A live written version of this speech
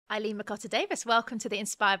Eileen McCotter Davies, welcome to the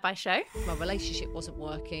Inspired by show. My relationship wasn't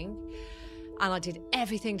working and I did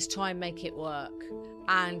everything to try and make it work.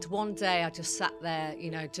 And one day I just sat there,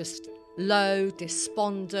 just low,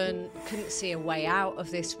 despondent, couldn't see a way out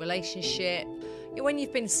of this relationship. When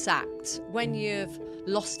you've been sacked, when you've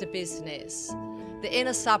lost a business, the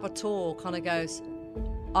inner saboteur kind of goes,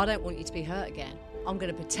 I don't want you to be hurt again. I'm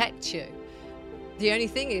going to protect you. The only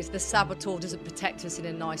thing is the saboteur doesn't protect us in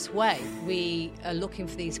a nice way. We are looking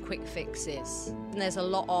for these quick fixes. And there's a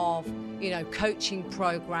lot of, coaching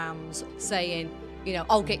programs saying,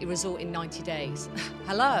 I'll get your result in 90 days.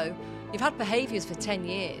 Hello, you've had behaviours for 10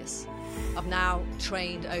 years. I've now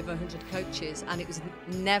trained over 100 coaches and it was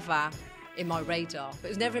never in my radar. But it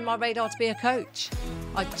was never in my radar to be a coach.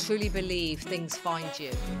 I truly believe things find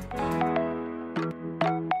you.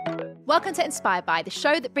 Welcome to Inspired By, the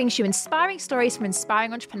show that brings you inspiring stories from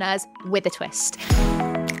inspiring entrepreneurs with a twist.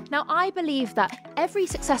 Now, I believe that every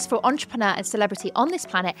successful entrepreneur and celebrity on this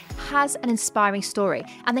planet has an inspiring story,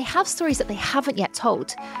 and they have stories that they haven't yet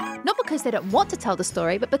told. Not because they don't want to tell the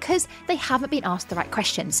story, but because they haven't been asked the right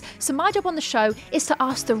questions. So my job on the show is to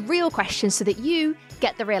ask the real questions so that you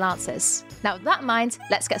get the real answers. Now, with that in mind,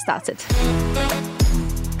 let's get started.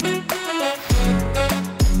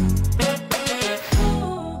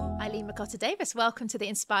 McCotter Davies, welcome to the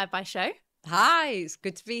Inspired By show. Hi, it's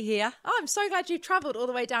good to be here. Oh, I'm so glad you travelled all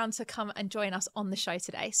the way down to come and join us on the show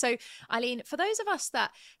today. So, Eileen, for those of us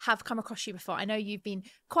that have come across you before, I know you've been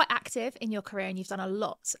quite active in your career and you've done a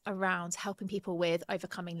lot around helping people with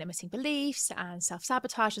overcoming limiting beliefs and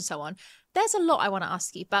self-sabotage and so on. There's a lot I want to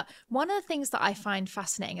ask you, but one of the things that I find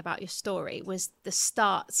fascinating about your story was the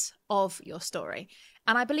start of your story.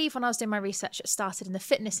 And I believe when I was doing my research, it started in the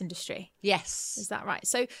fitness industry. Yes. Is that right?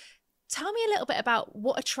 So tell me a little bit about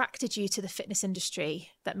what attracted you to the fitness industry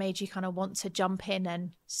that made you kind of want to jump in and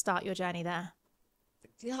start your journey there.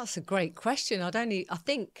 Yeah, that's a great question. God,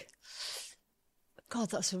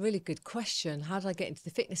 that's a really good question. How did I get into the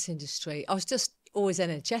fitness industry? I was just always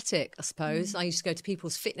energetic, I suppose. I used to go to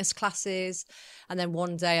people's fitness classes. And then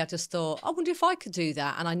one day I just thought, I wonder if I could do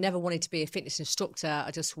that. And I never wanted to be a fitness instructor.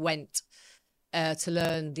 I just went to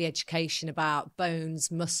learn the education about bones,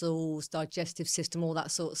 muscles, digestive system, all that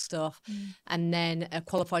sort of stuff. And then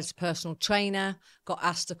qualified as a personal trainer, got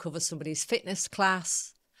asked to cover somebody's fitness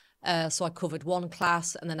class. So I covered one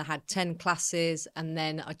class and then I had 10 classes. And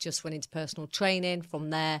then I just went into personal training,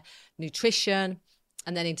 from there, nutrition,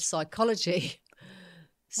 and then into psychology.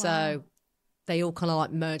 So wow. They all kind of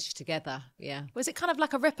like merged together. Yeah. Was it kind of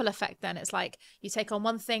like a ripple effect then? It's like you take on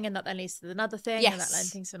one thing and that then leads to another thing. Yes. And that then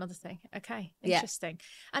leads to another thing. Okay. Interesting.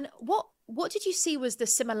 Yeah. And what did you see was the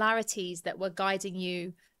similarities that were guiding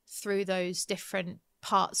you through those different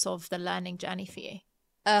parts of the learning journey for you?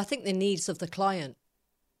 I think the needs of the client.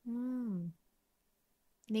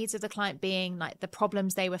 Needs of the client being like the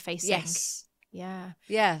problems they were facing. Yes. Yeah.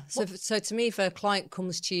 Yeah. So to me, if a client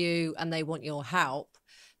comes to you and they want your help,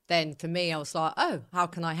 then for me, I was like, oh, how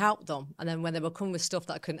can I help them? And then when they were coming with stuff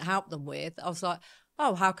that I couldn't help them with, I was like,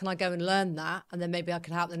 oh, how can I go and learn that? And then maybe I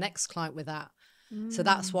could help the next client with that. So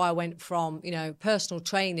that's why I went from, personal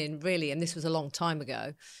training, really, and this was a long time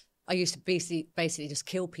ago. I used to basically just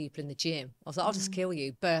kill people in the gym. I was like, I'll just kill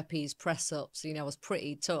you. Burpees, press-ups, I was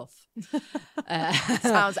pretty tough.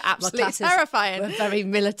 Sounds absolutely terrifying. We're very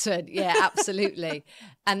militant. Yeah, absolutely.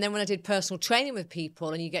 And then when I did personal training with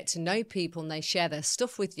people and you get to know people and they share their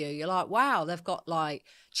stuff with you, you're like, wow, they've got like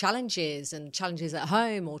challenges at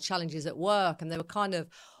home or challenges at work. And they were kind of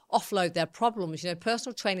offload their problems.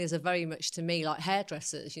 Personal trainers are very much to me like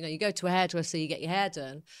hairdressers. You go to a hairdresser, you get your hair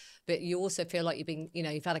done, but you also feel like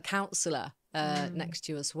you've had a counsellor next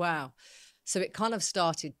to you as well. So it kind of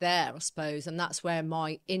started there, I suppose. And that's where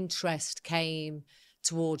my interest came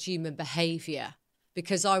towards human behaviour,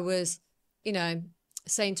 because I was,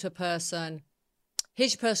 saying to a person,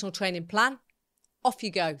 here's your personal training plan. Off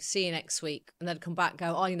you go. See you next week. And they'd come back and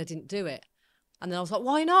go, I didn't do it. And then I was like,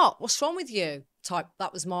 why not? What's wrong with you?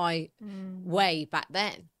 That was my way back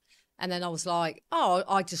then. And then I was like, oh,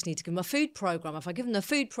 I just need to give them a food program. If I give them a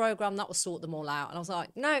food program, that will sort them all out. And I was like,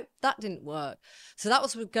 no, that didn't work. So that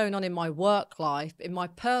was what going on in my work life. In my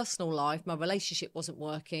personal life, my relationship wasn't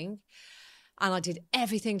working. And I did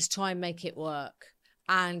everything to try and make it work.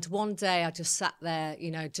 And one day I just sat there,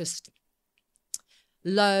 just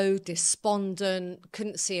low, despondent,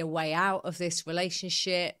 couldn't see a way out of this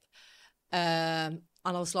relationship. And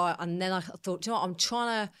I was like, and then I thought, I'm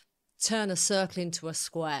trying to turn a circle into a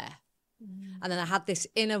square. And then I had this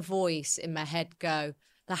inner voice in my head go,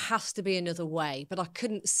 there has to be another way, but I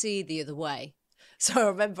couldn't see the other way. So I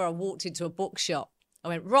remember I walked into a bookshop. I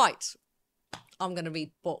went, right, I'm going to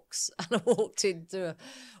read books. And I walked into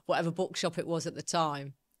whatever bookshop it was at the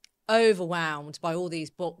time, overwhelmed by all these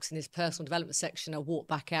books in this personal development section. I walked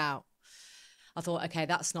back out. I thought, okay,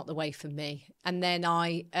 that's not the way for me. And then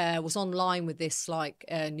I was online with this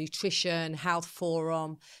nutrition, health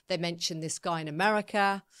forum. They mentioned this guy in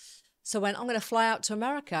America. So I went, I'm going to fly out to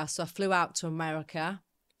America. So I flew out to America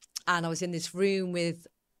and I was in this room with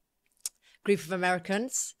a group of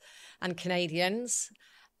Americans and Canadians.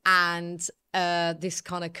 And this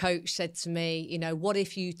kind of coach said to me, you know, what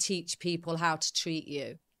if you teach people how to treat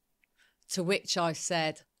you? To which I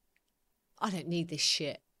said, I don't need this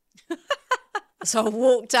shit. So I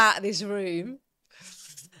walked out of this room,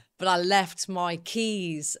 but I left my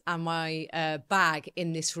keys and my bag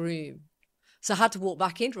in this room. So I had to walk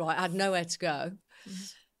back in, right? I had nowhere to go. Mm-hmm.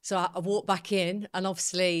 So I walked back in, and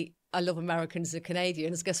obviously I love Americans and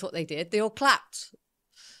Canadians. Guess what they did? They all clapped.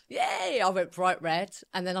 Yay! I went bright red,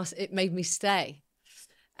 and then it made me stay.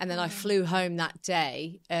 And then I flew home that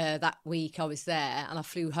day, that week I was there, and I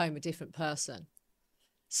flew home a different person.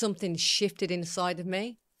 Something shifted inside of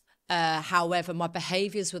me. However, my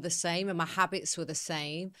behaviours were the same and my habits were the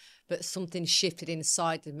same, but something shifted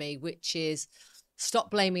inside of me, which is stop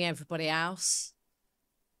blaming everybody else.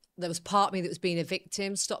 There was part of me that was being a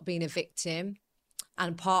victim, stop being a victim.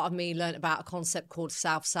 And part of me learned about a concept called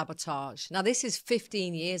self-sabotage. Now, this is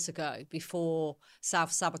 15 years ago, before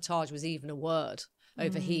self-sabotage was even a word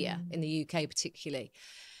over here in the UK particularly.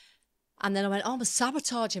 And then I went, oh, I'm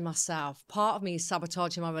sabotaging myself. Part of me is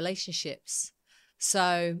sabotaging my relationships.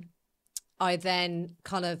 So I then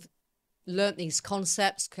kind of learnt these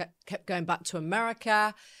concepts, kept going back to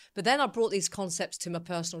America. But then I brought these concepts to my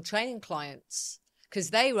personal training clients because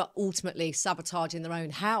they were ultimately sabotaging their own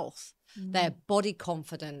health, their body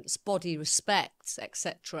confidence, body respect,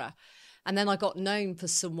 etc. And then I got known for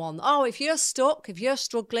someone, oh, if you're stuck, if you're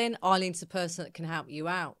struggling, Eileen's the person that can help you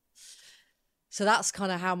out. So that's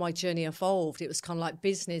kind of how my journey evolved. It was kind of like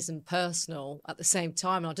business and personal at the same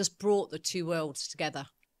time. And I just brought the two worlds together.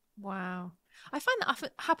 Wow. I find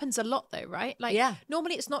that happens a lot though, right? Like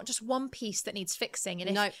normally it's not just one piece that needs fixing.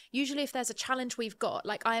 And usually if there's a challenge we've got,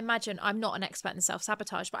 like I imagine, I'm not an expert in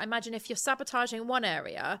self-sabotage, but I imagine if you're sabotaging one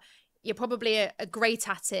area, you're probably a great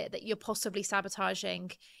at it, that you're possibly sabotaging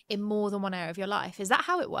in more than one area of your life. Is that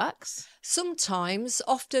how it works? Sometimes.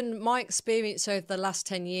 Often my experience over the last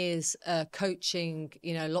 10 years coaching,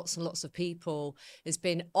 you know, lots and lots of people has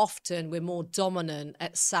been often we're more dominant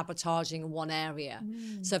at sabotaging one area.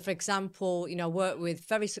 So, for example, you know, I work with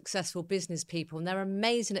very successful business people and they're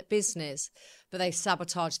amazing at business, but they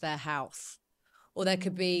sabotage their health. Or there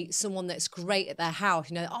could be someone that's great at their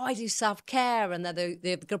health, you know, oh, I do self-care, and they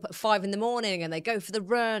get up at 5 a.m. and they go for the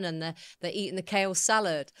run and they're eating the kale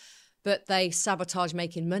salad, but they sabotage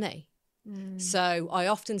making money. So I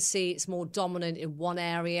often see it's more dominant in one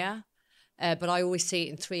area, but I always see it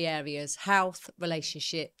in 3 areas: health,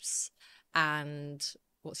 relationships, and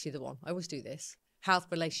what's the other one? I always do this. Health,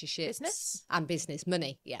 relationships, and business,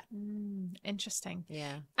 money. Yeah. Interesting.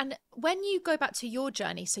 Yeah. And when you go back to your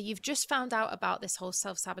journey, so you've just found out about this whole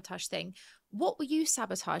self-sabotage thing. What were you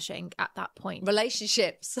sabotaging at that point?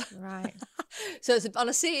 Relationships. Right. So and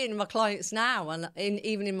I see it in my clients now, and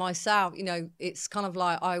even in myself, you know, it's kind of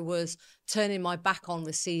like I was turning my back on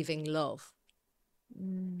receiving love.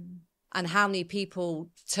 And how many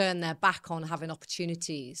people turn their back on having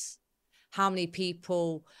opportunities? How many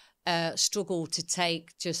people struggle to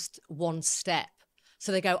take just one step?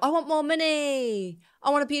 So they go, I want more money, I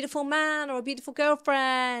want a beautiful man or a beautiful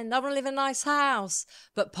girlfriend, I want to live in a nice house,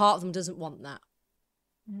 but part of them doesn't want that.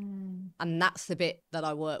 And that's the bit that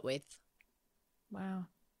I work with. Wow.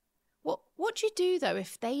 What do you do though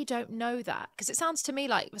if they don't know that? Because it sounds to me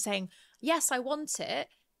like we're saying, yes, I want it,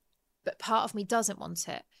 but part of me doesn't want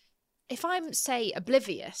it. If I'm, say,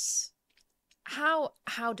 oblivious, how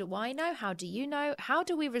do I know? How do you know? How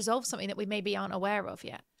do we resolve something that we maybe aren't aware of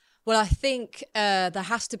yet? Well, I think there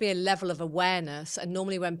has to be a level of awareness. And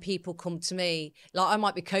normally when people come to me, like I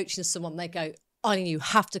might be coaching someone, they go, Eileen, you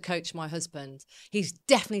have to coach my husband. He's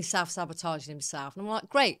definitely self-sabotaging himself. And I'm like,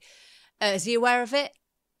 great. Is he aware of it?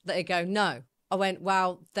 They go, no. I went,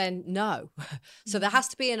 well, then no. So there has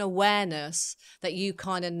to be an awareness that you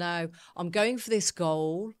kind of know, I'm going for this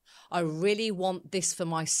goal. I really want this for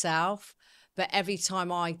myself. But every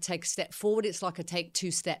time I take a step forward, it's like I take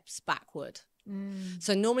 2 steps backward.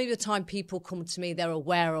 So normally the time people come to me, they're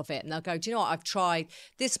aware of it and they'll go, do you know what? I've tried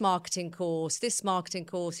this marketing course, this marketing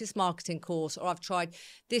course, this marketing course, or I've tried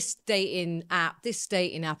this dating app,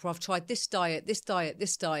 or I've tried this diet, this diet,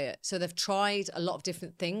 this diet. So they've tried a lot of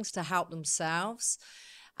different things to help themselves.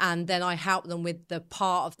 And then I help them with the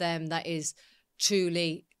part of them that is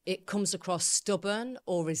truly it comes across stubborn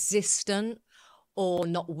or resistant or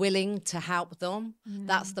not willing to help them.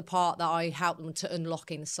 That's the part that I help them to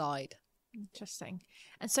unlock inside. Interesting.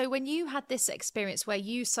 And so when you had this experience where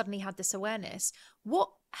you suddenly had this awareness, what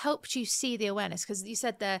helped you see the awareness? Because you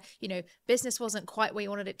said there, you know, business wasn't quite where you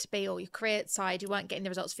wanted it to be, or your career side, you weren't getting the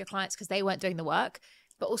results for your clients because they weren't doing the work,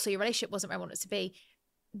 but also your relationship wasn't where you wanted it to be.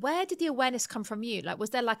 Where did the awareness come from you? Like,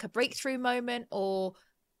 was there like a breakthrough moment, or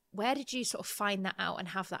where did you sort of find that out and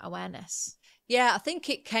have that awareness? Yeah, I think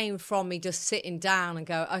it came from me just sitting down and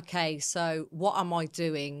go, okay, so what am I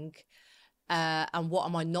doing? And what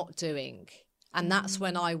am I not doing? And that's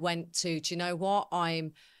when I went to, do you know what?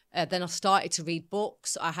 Then I started to read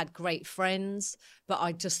books. I had great friends, but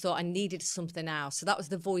I just thought I needed something else. So that was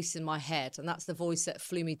the voice in my head. And that's the voice that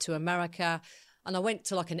flew me to America. And I went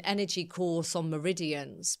to like an energy course on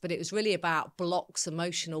meridians, but it was really about blocks,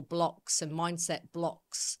 emotional blocks and mindset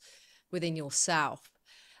blocks within yourself.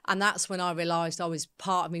 And that's when I realized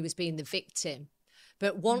part of me was being the victim.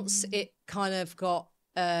 But once it kind of got,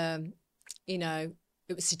 you know,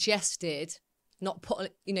 it was suggested, not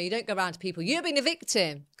put, you know, you don't go around to people, you're being a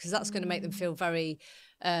victim, because that's going to make them feel very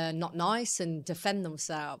not nice and defend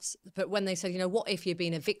themselves. But when they said, you know, what if you're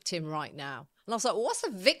being a victim right now? And I was like, well, what's a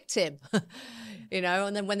victim? You know,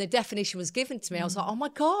 and then when the definition was given to me, I was like, oh my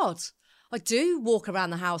God, I do walk around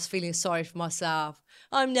the house feeling sorry for myself.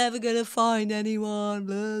 I'm never going to find anyone,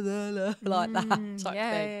 blah, blah, blah, like that type thing.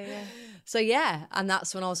 Yeah. So, yeah. And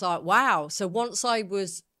that's when I was like, wow. So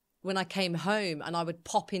when I came home and I would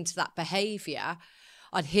pop into that behavior,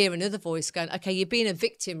 I'd hear another voice going, okay, you're being a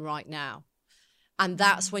victim right now. And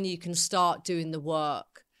that's when you can start doing the work.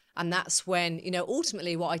 And that's when, you know,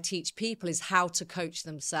 ultimately what I teach people is how to coach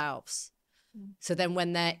themselves. So then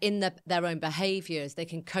when they're in their own behaviors, they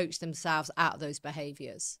can coach themselves out of those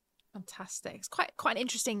behaviors. Fantastic. It's quite an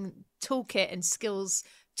interesting toolkit and skills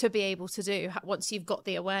to be able to do once you've got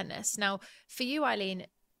the awareness. Now, for you, Eileen,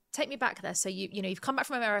 take me back there. So you know, you've come back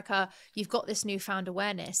from America, you've got this newfound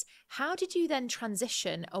awareness. How did you then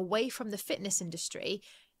transition away from the fitness industry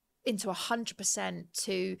into 100%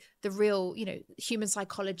 to the real, you know, human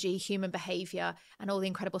psychology, human behavior, and all the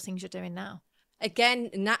incredible things you're doing now? Again,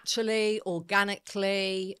 naturally,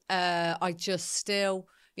 organically, I just still,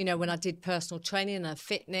 you know, when I did personal training and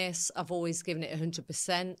fitness, I've always given it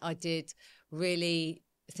 100%. I did really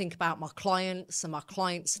think about my clients and my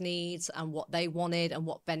clients' needs and what they wanted and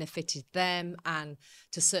what benefited them, and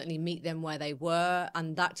to certainly meet them where they were.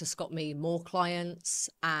 And that just got me more clients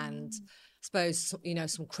and I suppose, you know,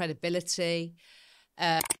 some credibility.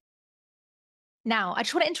 Now, I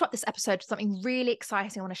just want to interrupt this episode with something really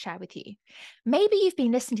exciting I want to share with you. Maybe you've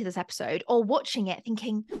been listening to this episode or watching it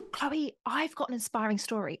thinking, Chloe, I've got an inspiring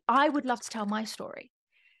story. I would love to tell my story.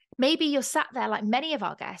 Maybe you're sat there like many of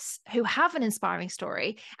our guests who have an inspiring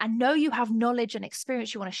story and know you have knowledge and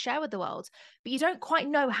experience you want to share with the world, but you don't quite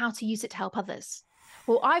know how to use it to help others.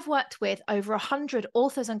 Well, I've worked with over 100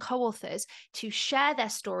 authors and co-authors to share their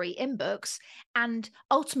story in books and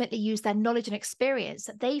ultimately use their knowledge and experience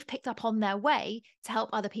that they've picked up on their way to help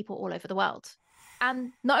other people all over the world.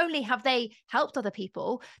 And not only have they helped other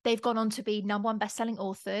people, they've gone on to be #1 best-selling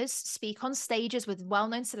authors, speak on stages with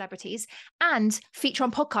well-known celebrities, and feature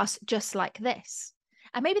on podcasts just like this.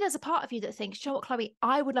 And maybe there's a part of you that thinks, you know what, Chloe,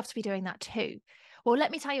 I would love to be doing that too. Well,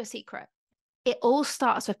 let me tell you a secret. It all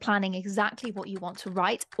starts with planning exactly what you want to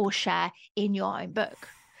write or share in your own book.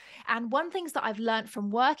 And one thing that I've learned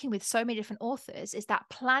from working with so many different authors is that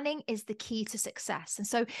planning is the key to success. And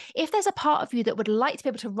so if there's a part of you that would like to be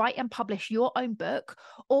able to write and publish your own book,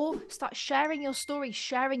 or start sharing your story,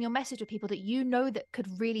 sharing your message with people that you know that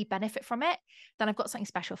could really benefit from it, then I've got something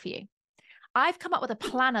special for you. I've come up with a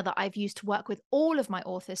planner that I've used to work with all of my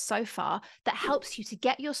authors so far that helps you to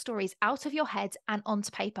get your stories out of your head and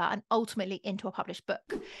onto paper and ultimately into a published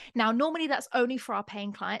book. Now, normally that's only for our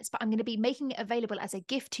paying clients, but I'm going to be making it available as a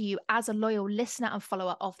gift to you as a loyal listener and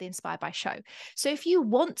follower of the Inspired by Show. So if you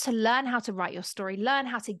want to learn how to write your story, learn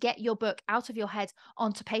how to get your book out of your head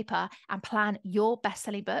onto paper and plan your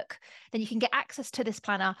best-selling book, then you can get access to this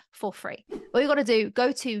planner for free. All you got to do,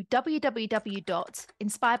 go to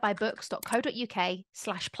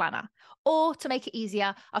www.inspiredbybooks.co.uk/planner, or to make it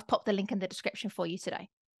easier, I've popped the link in the description for you today.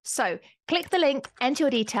 So click the link, enter your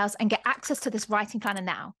details, and get access to this writing planner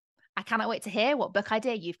now. I cannot wait to hear what book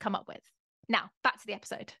idea you've come up with. Now, back to the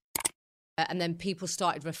episode. And then people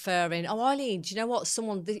started referring, oh, Eileen, do you know what?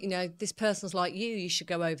 Someone, you know, this person's like you should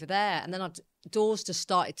go over there. And then doors just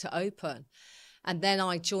started to open. And then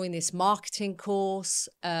I joined this marketing course,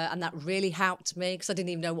 and that really helped me because I didn't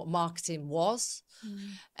even know what marketing was.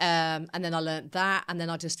 And then I learned that, and then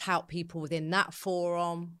I just helped people within that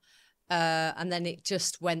forum. And then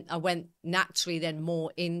I went naturally then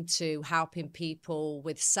more into helping people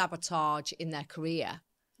with sabotage in their career.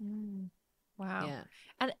 Wow. Yeah.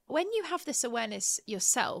 And when you have this awareness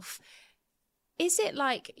yourself, is it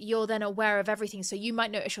like you're then aware of everything, so you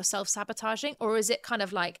might notice yourself sabotaging, or is it kind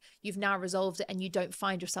of like you've now resolved it and you don't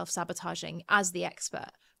find yourself sabotaging as the expert?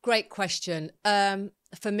 Great question.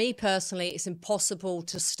 For me personally, it's impossible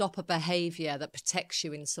to stop a behavior that protects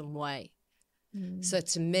you in some way. So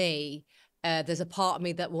to me, there's a part of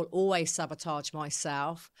me that will always sabotage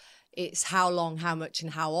myself. It's how long, how much,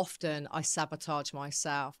 and how often I sabotage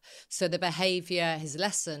myself. So the behavior has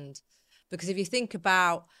lessened. Because if you think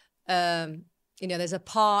about, there's a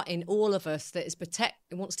part in all of us that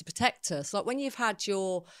wants to protect us. Like when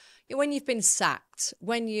you've been sacked,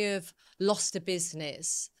 when you've lost a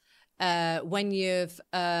business, when you've,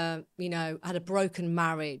 had a broken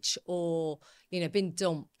marriage, or, been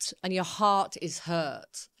dumped and your heart is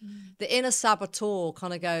hurt, the inner saboteur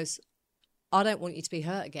kind of goes, I don't want you to be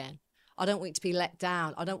hurt again. I don't want you to be let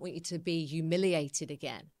down. I don't want you to be humiliated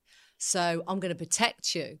again. So I'm going to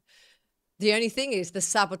protect you. The only thing is the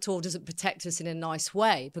saboteur doesn't protect us in a nice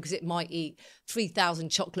way, because it might eat 3,000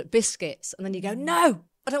 chocolate biscuits. And then you go, no,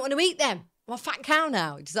 I don't want to eat them. I'm a fat cow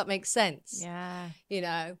now. Does that make sense?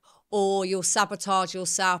 Yeah. Or you'll sabotage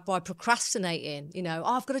yourself by procrastinating.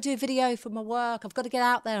 I've got to do a video for my work. I've got to get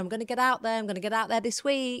out there. I'm going to get out there. I'm going to get out there this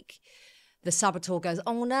week. The saboteur goes,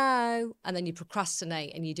 oh no. And then you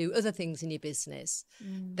procrastinate and you do other things in your business.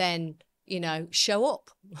 Then, show up.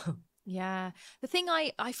 Yeah. The thing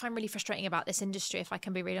I find really frustrating about this industry, if I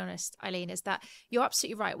can be really honest, Eileen, is that you're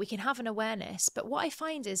absolutely right. We can have an awareness, but what I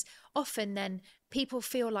find is often then people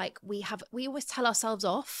feel like we always tell ourselves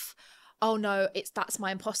off. Oh no, that's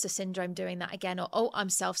my imposter syndrome doing that again, or oh,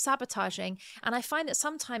 I'm self-sabotaging. And I find that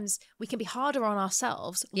sometimes we can be harder on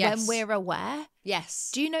ourselves when we're aware.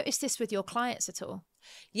 Yes. Do you notice this with your clients at all?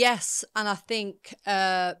 Yes. And I think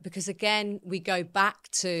because again, we go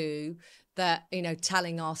back to that,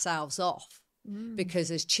 telling ourselves off,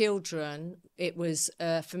 because as children, it was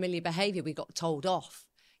familiar behavior. We got told off.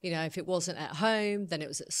 If it wasn't at home, then it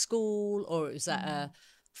was at school, or it was at a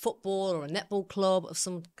football or a netball club of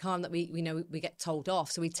some kind that we get told off.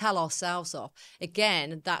 So we tell ourselves off.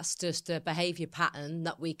 Again, that's just a behavior pattern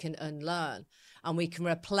that we can unlearn, and we can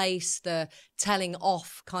replace the telling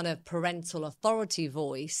off kind of parental authority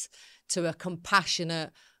voice to a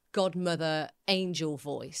compassionate godmother angel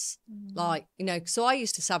voice. So I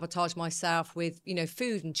used to sabotage myself with,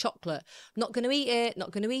 food and chocolate. I'm not going to eat it,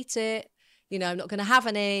 not going to eat it, I'm not going to have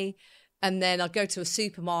any. And then I'd go to a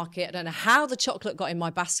supermarket. I don't know how the chocolate got in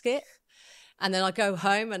my basket. And then I'd go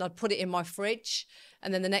home and I'd put it in my fridge.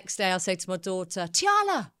 And then the next day I'd say to my daughter,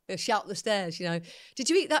 Tiana, shout up the stairs, did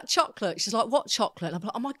you eat that chocolate? She's like, what chocolate? And I'm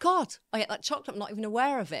like, oh my God, I ate that chocolate. I'm not even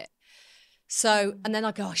aware of it. So, and then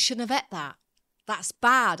I go, I shouldn't have ate that. That's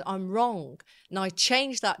bad. I'm wrong. And I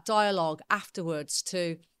changed that dialogue afterwards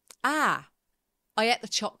to, I ate the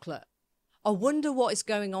chocolate. I wonder what is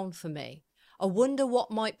going on for me. I wonder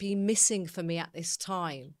what might be missing for me at this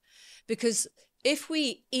time. Because if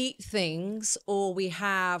we eat things or we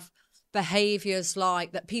have behaviors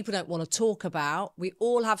like that people don't want to talk about, we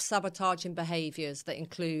all have sabotaging behaviors that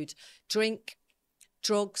include drink,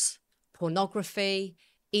 drugs, pornography,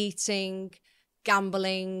 eating,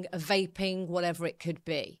 gambling, vaping, whatever it could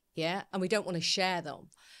be. Yeah. And we don't want to share them.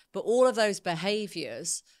 But all of those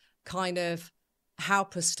behaviors kind of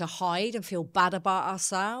help us to hide and feel bad about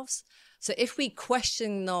ourselves. So if we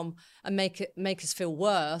question them and make us feel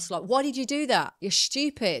worse, like, why did you do that? You're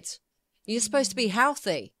stupid. You're supposed to be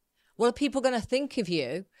healthy. What are people going to think of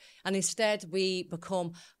you? And instead we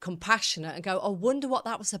become compassionate and go, I wonder what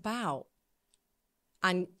that was about.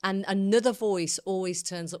 And another voice always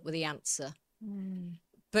turns up with the answer.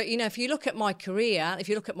 But, if you look at my career, if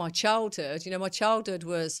you look at my childhood, my childhood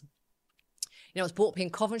was, I was brought up in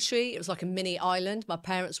Coventry. It was like a mini island. My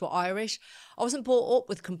parents were Irish. I wasn't brought up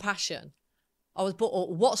with compassion. I was brought up,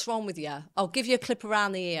 what's wrong with you? I'll give you a clip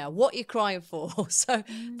around the ear. What are you crying for? So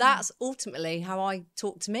that's ultimately how I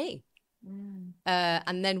talk to me.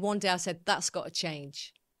 And then one day I said, that's got to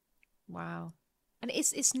change. Wow. And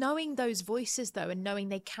it's knowing those voices, though, and knowing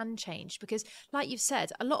they can change. Because like you've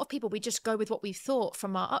said, a lot of people, we just go with what we've thought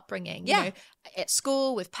from our upbringing, at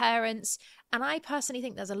school, with parents. And I personally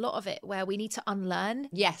think there's a lot of it where we need to unlearn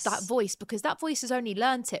that voice, because that voice has only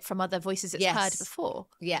learnt it from other voices it's heard before.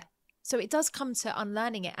 Yeah. So it does come to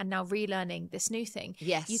unlearning it and now relearning this new thing.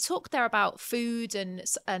 Yes. You talk there about food and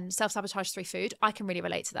self-sabotage through food. I can really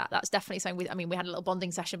relate to that. That's definitely something we had a little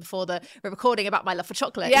bonding session before the recording about my love for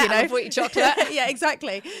chocolate. Yeah, I love eating chocolate. Yeah,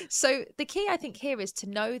 exactly. So the key, I think, here is to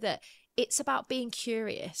know that it's about being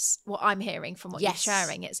curious. What I'm hearing from what Yes. you're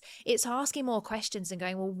sharing, it's asking more questions and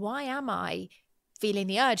going, well, why am I feeling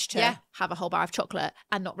the urge to have a whole bar of chocolate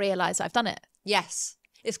and not realize I've done it? Yes.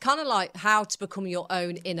 It's kind of like how to become your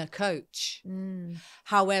own inner coach.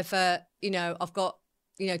 However, I've got,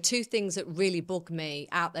 two things that really bug me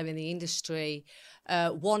out there in the industry.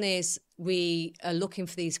 One is we are looking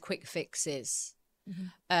for these quick fixes.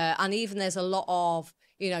 And even there's a lot of,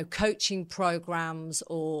 coaching programs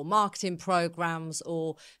or marketing programs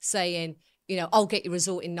or saying, I'll get your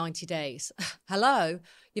result in 90 days. Hello,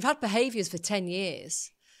 you've had behaviors for 10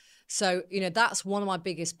 years. So, that's one of my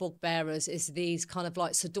biggest bugbearers is these kind of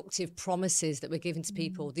like seductive promises that we're giving to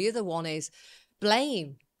people. The other one is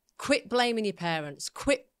blame. Quit blaming your parents.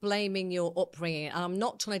 Quit blaming your upbringing. And I'm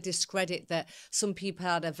not trying to discredit that some people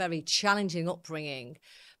had a very challenging upbringing,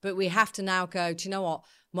 but we have to now go, do you know what?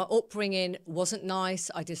 My upbringing wasn't nice.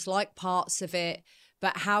 I dislike parts of it.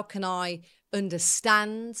 But how can I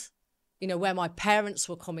understand, where my parents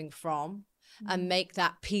were coming from? And make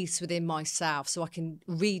that peace within myself so I can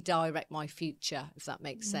redirect my future, if that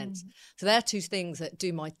makes sense. So they're two things that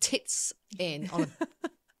do my tits in on a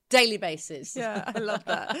daily basis. Yeah, I love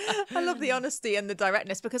that. I love the honesty and the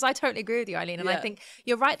directness, because I totally agree with you, Eileen. And I think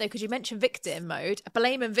you're right, though, because you mentioned victim mode.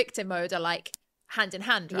 Blame and victim mode are like hand in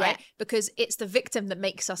hand, right? Because it's the victim that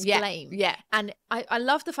makes us blame. Yeah. And I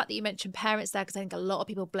love the fact that you mentioned parents there, because I think a lot of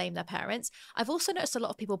people blame their parents. I've also noticed a lot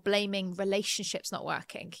of people blaming relationships not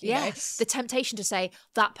working. You know? The temptation to say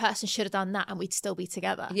that person should have done that and we'd still be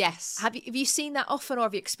together. Yes. Have you seen that often, or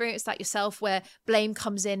have you experienced that yourself, where blame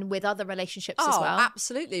comes in with other relationships as well?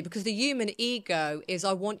 Absolutely. Because the human ego is,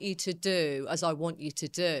 I want you to do as I want you to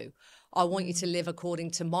do. I want you to live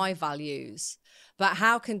according to my values. But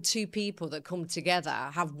how can two people that come together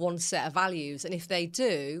have one set of values? And if they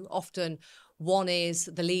do, often one is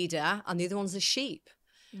the leader and the other one's the sheep.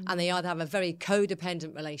 And they either have a very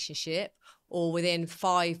codependent relationship, or within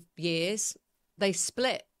 5 years, they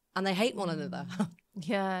split and they hate one another.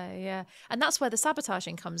 Yeah. And that's where the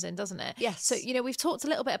sabotaging comes in, doesn't it? Yes. So, we've talked a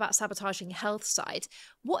little bit about sabotaging health side.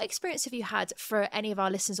 What experience have you had for any of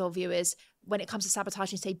our listeners or viewers when it comes to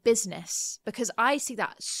sabotaging, say, business? Because I see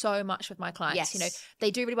that so much with my clients. Yes. They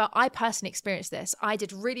do really well. I personally experienced this. I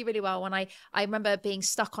did really, really well when I remember being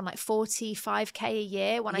stuck on like 45K a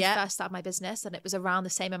year when I first started my business, and it was around the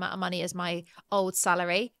same amount of money as my old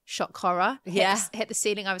salary. Shock horror. Hit the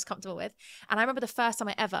ceiling I was comfortable with. And I remember the first time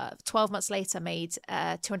I ever, 12 months later, made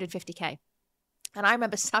 250K. And I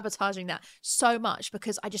remember sabotaging that so much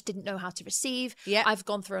because I just didn't know how to receive. I've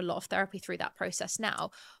gone through a lot of therapy through that process now.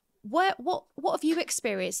 What have you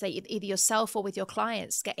experienced, that either yourself or with your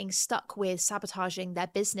clients, getting stuck with sabotaging their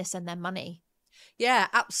business and their money? Yeah,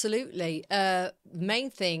 absolutely.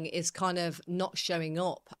 Main thing is kind of not showing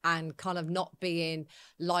up and kind of not being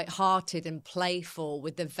lighthearted and playful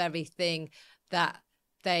with the very thing that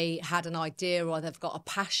they had an idea or they've got a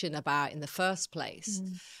passion about in the first place.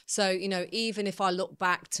 So, even if I look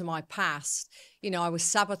back to my past, I was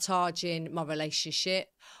sabotaging my relationship.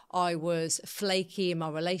 I was flaky in my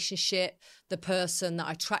relationship. The person that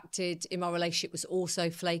I attracted in my relationship was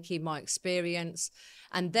also flaky in my experience.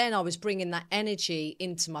 And then I was bringing that energy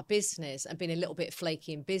into my business and being a little bit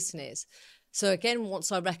flaky in business. So again,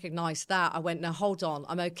 once I recognized that, I went, no, hold on.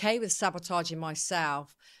 I'm okay with sabotaging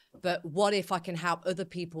myself, but what if I can help other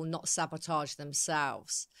people not sabotage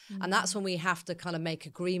themselves? And that's when we have to kind of make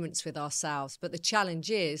agreements with ourselves. But the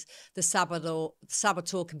challenge is the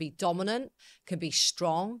saboteur can be dominant, can be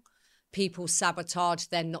strong. People sabotage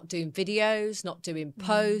then not doing videos, not doing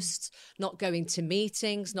posts, not going to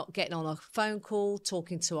meetings, not getting on a phone call,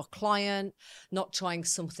 talking to a client, not trying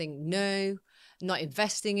something new, not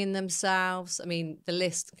investing in themselves. I mean, the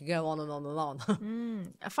list could go on and on and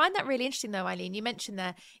on. I find that really interesting, though, Eileen. You mentioned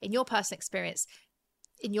there, in your personal experience,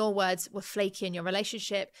 in your words, were flaky in your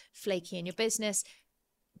relationship, flaky in your business.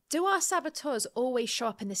 Do our saboteurs always show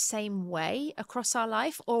up in the same way across our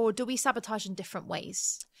life, or do we sabotage in different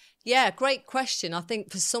ways? Yeah, great question. I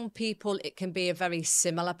think for some people, it can be a very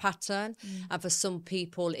similar pattern. And for some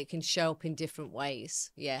people, it can show up in different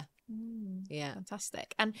ways. Yeah. Yeah.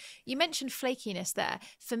 Fantastic. And you mentioned flakiness there.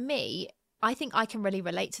 For me, I think I can really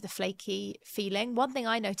relate to the flaky feeling. One thing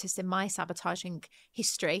I noticed in my sabotaging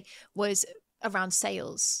history was around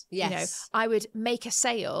sales. Yes. I would make a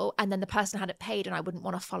sale and then the person hadn't paid and I wouldn't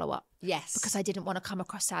want to follow up. Yes. Because I didn't want to come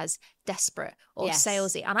across as desperate or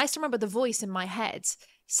salesy. And I still remember the voice in my head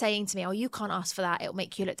saying to me, oh, you can't ask for that. It'll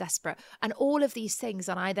make you look desperate. And all of these things.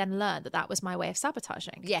 And I then learned that was my way of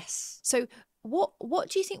sabotaging. Yes. So what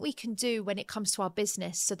do you think we can do when it comes to our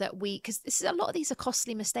business so that because a lot of these are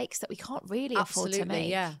costly mistakes that we can't really afford to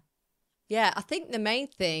make? Yeah. Yeah, I think the main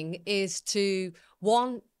thing is to,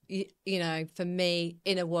 one, you know, for me,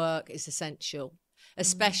 inner work is essential,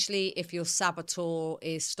 especially if your saboteur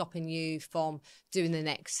is stopping you from doing the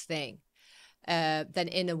next thing. Then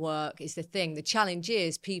inner work is the thing. The challenge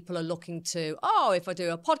is people are looking to, oh, if I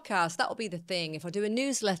do a podcast, that'll be the thing. If I do a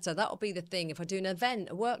newsletter, that'll be the thing. If I do an event,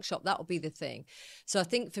 a workshop, that'll be the thing. So I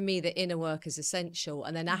think for me, the inner work is essential.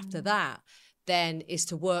 And then after that, then is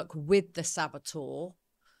to work with the saboteur,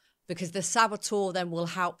 because the saboteur then will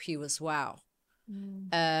help you as well.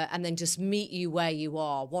 And then just meet you where you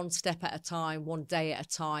are, one step at a time, one day at a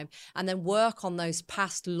time, and then work on those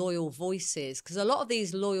past loyal voices. Because a lot of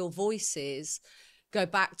these loyal voices go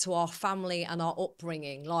back to our family and our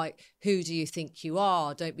upbringing, like, who do you think you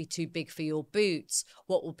are? Don't be too big for your boots.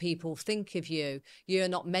 What will people think of you? You're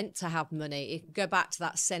not meant to have money. It can go back to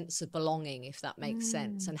that sense of belonging, if that makes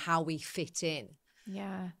sense, and how we fit in.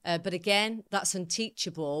 Yeah. But again, that's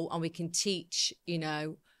unteachable, and we can teach, you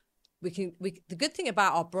know, the good thing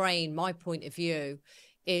about our brain, my point of view,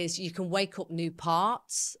 is you can wake up new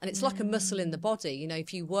parts, and it's like a muscle in the body. You know,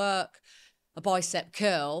 if you work a bicep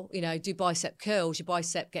curl, you know, do bicep curls, your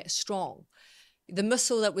bicep gets strong. The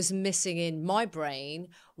muscle that was missing in my brain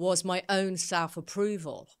was my own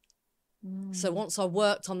self-approval. So once I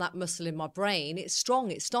worked on that muscle in my brain, it's strong,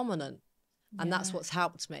 it's dominant. And that's what's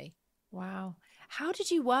helped me. Wow. How did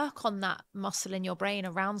you work on that muscle in your brain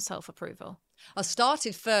around self-approval? I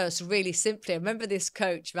started first really simply. I remember this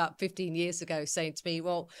coach about 15 years ago saying to me,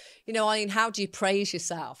 well, you know, Eileen, how do you praise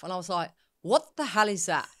yourself? And I was like, what the hell is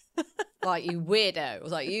that? Like, you weirdo. I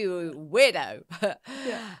was like, you weirdo.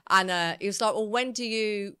 And he was like, well, when do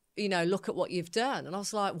you know, look at what you've done? And I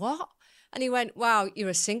was like, what? And he went, wow, you're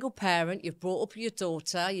a single parent. You've brought up your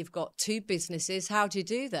daughter. You've got 2 businesses. How do you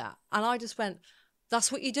do that? And I just went,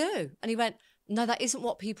 that's what you do. And he went, no, that isn't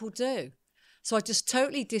what people do. So I just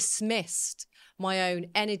totally dismissed my own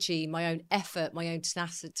energy, my own effort, my own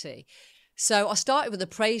tenacity. So I started with a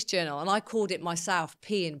praise journal, and I called it myself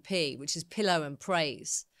P&P, which is pillow and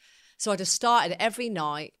praise. So I just started every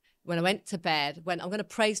night when I went to bed, I'm going to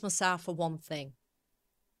praise myself for one thing.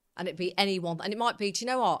 And it'd be any one. And it might be, do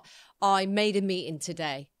you know what? I made a meeting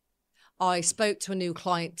today. I spoke to a new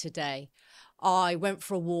client today. I went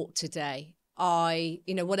for a walk today.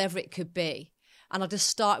 You know, whatever it could be. And I just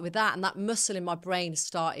started with that, and that muscle in my brain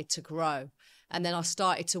started to grow. And then I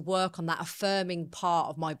started to work on that affirming part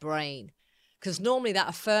of my brain. Because normally that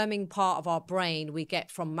affirming part of our brain we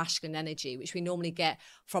get from masculine energy, which we normally get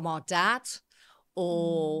from our dad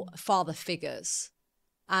or father figures.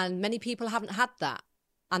 And many people haven't had that.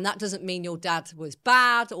 And that doesn't mean your dad was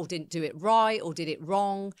bad or didn't do it right or did it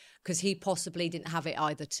wrong, because he possibly didn't have it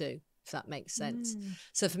either too. If that makes sense.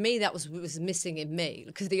 So for me, that was missing in me,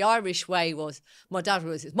 because the Irish way was, my dad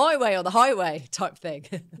was, it's my way or the highway type thing.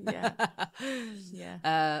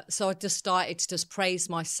 So I just started to just praise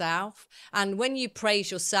myself. And when you praise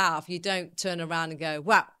yourself, you don't turn around and go,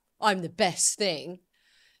 wow, I'm the best thing.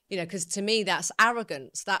 You know, because to me, that's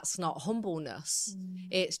arrogance. That's not humbleness.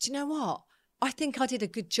 It's, do you know what? I think I did a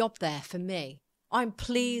good job there for me. I'm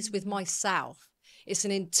pleased with myself. It's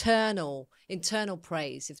an internal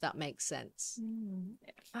praise, if that makes sense.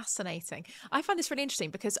 Fascinating. I find this really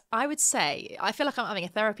interesting, because I would say, I feel like I'm having a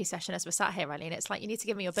therapy session as we're sat here, Eileen. It's like, you need to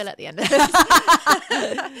give me your bill at the end of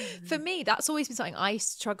this. For me, that's always been something I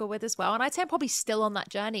struggle with as well. And I'd say I'm probably still on that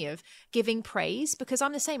journey of giving praise, because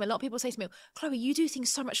I'm the same. A lot of people say to me, Chloe, you do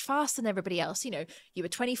things so much faster than everybody else. You know, you were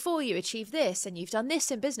 24, you achieved this, and you've done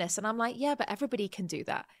this in business. And I'm like, yeah, but everybody can do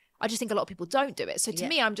that. I just think a lot of people don't do it. So to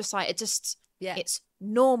me, I'm just like, it's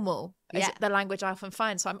normal, is the language I often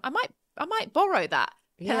find. So I might borrow that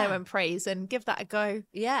pillow and praise and give that a go.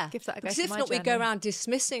 Yeah. Give that a go. Because if not, we go around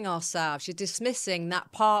dismissing ourselves. You're dismissing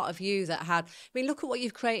that part of you that had, I mean, look at what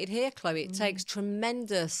you've created here, Chloe. It takes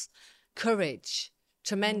tremendous courage,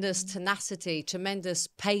 tremendous tenacity, tremendous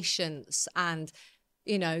patience, and,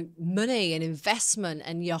 you know, money and investment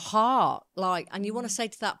and your heart. And you want to say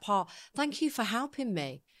to that part, thank you for helping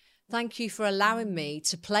me. Thank you for allowing me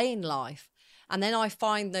to play in life. And then I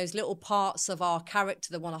find those little parts of our character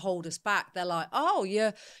that want to hold us back. They're like, oh,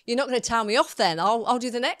 you're not going to tell me off then. I'll do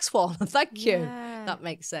the next one. Thank you. That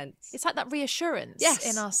makes sense. It's like that reassurance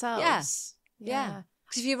in ourselves. Yeah.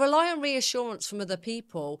 Because if you rely on reassurance from other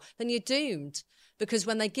people, then you're doomed. Because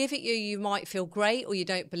when they give it you, you might feel great or you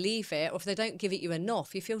don't believe it. Or if they don't give it you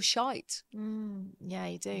enough, you feel shite. Yeah,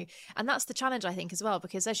 you do. And that's the challenge, I think, as well,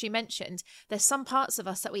 because as you mentioned, there's some parts of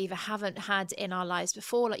us that we either haven't had in our lives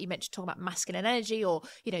before, like you mentioned, talking about masculine energy or,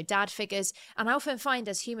 you know, dad figures. And I often find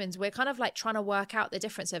as humans, we're kind of like trying to work out the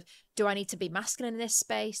difference of, do I need to be masculine in this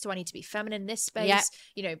space? Do I need to be feminine in this space? Yeah.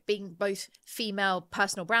 You know, being both female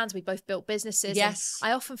personal brands, we both built businesses. Yes.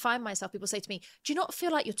 And I often find myself, people say to me, do you not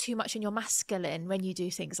feel like you're too much in your masculine when you do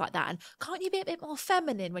things like that? And can't you be a bit more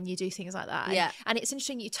feminine when you do things like that? Yeah. And it's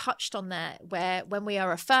interesting you touched on there, where when we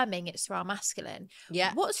are affirming, it's through our masculine.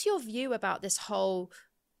 Yeah. What's your view about this whole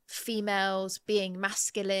females being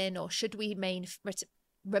masculine, or should we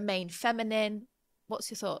remain feminine? What's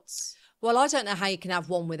your thoughts? Well, I don't know how you can have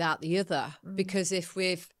one without the other, because if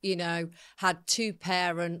we've, you know, had two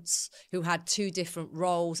parents who had two different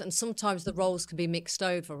roles, and sometimes the roles can be mixed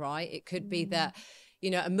over, right? It could be that,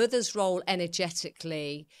 you know, a mother's role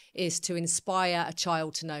energetically is to inspire a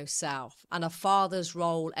child to know self, and a father's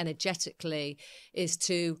role energetically is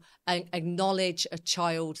to acknowledge a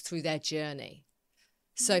child through their journey.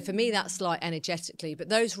 So for me, that's like energetically, but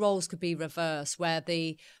those roles could be reversed, where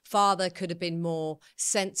the father could have been more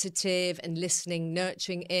sensitive and listening,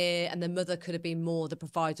 nurturing ear, and the mother could have been more the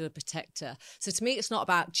provider, the protector. So to me, it's not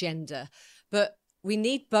about gender, but we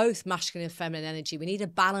need both masculine and feminine energy. We need a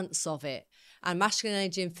balance of it. And masculine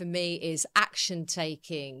energy for me is action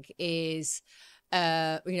taking, is, you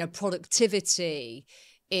know, productivity,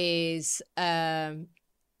 is,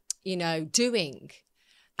 you know, doing.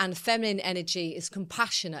 And feminine energy is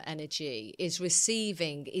compassionate energy, is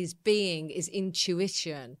receiving, is being, is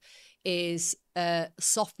intuition, is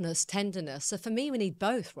softness, tenderness. So for me, we need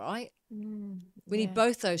both, right? We need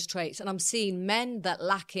both those traits. And I'm seeing men that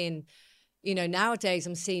lack in, you know, nowadays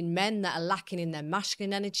I'm seeing men that are lacking in their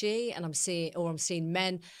masculine energy, and I'm seeing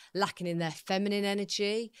men lacking in their feminine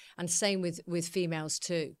energy, and same with females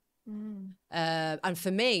too. And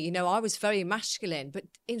for me, you know, I was very masculine, but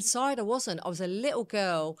inside I wasn't. I was a little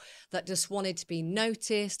girl that just wanted to be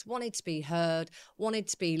noticed, wanted to be heard, wanted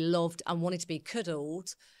to be loved, and wanted to be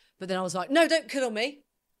cuddled. But then I was like, no, don't cuddle me.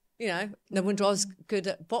 You know, no wonder I was good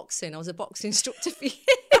at boxing. I was a boxing instructor for years.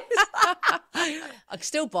 I can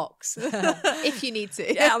still box if you need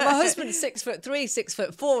to. Yeah, my husband's 6'3",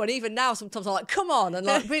 6'4", and even now sometimes I'm like, come on, and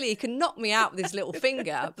like, really, he can knock me out with his little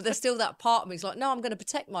finger, but there's still that part of me who's like, no, I'm going to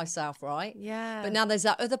protect myself, right? Yeah. But now there's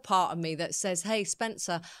that other part of me that says, hey,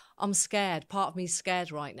 Spencer, I'm scared. Part of me is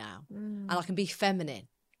scared right now, and I can be feminine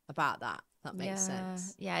about that. That makes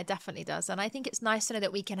sense. Yeah, it definitely does. And I think it's nice to know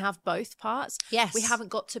that we can have both parts. Yes. We haven't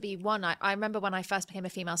got to be one. I remember when I first became a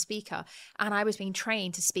female speaker and I was being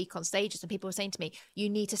trained to speak on stages, and people were saying to me, you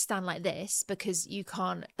need to stand like this because you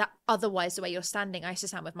can't, that otherwise the way you're standing, I used to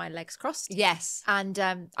stand with my legs crossed. Yes. And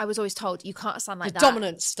I was always told, you can't stand like the that.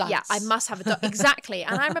 Dominant stance. Yeah, I must have exactly.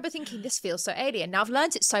 And I remember thinking, this feels so alien. Now I've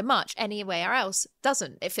learned it so much, anywhere else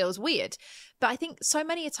doesn't. It feels weird. But I think so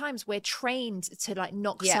many times we're trained to like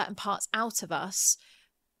knock certain parts out of us.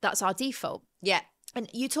 That's our default. Yeah. And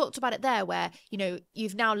you talked about it there where, you know,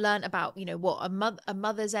 you've now learned about, you know, what a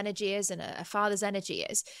mother's energy is and a father's energy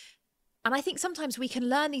is. And I think sometimes we can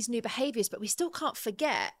learn these new behaviors, but we still can't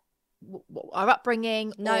forget our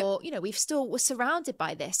upbringing or, you know, we're surrounded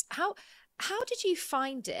by this. How did you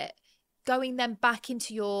find it going then back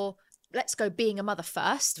into your, let's go being a mother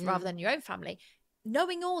first rather than your own family,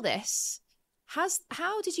 knowing all this?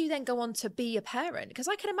 How did you then go on to be a parent? Because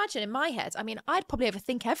I can imagine in my head, I mean, I'd probably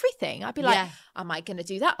overthink everything. I'd be like, am I going to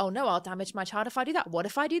do that? Oh no, I'll damage my child if I do that. What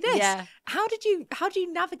if I do this? Yeah. How did you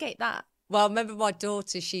navigate that? Well, I remember my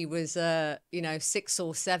daughter, she was, 6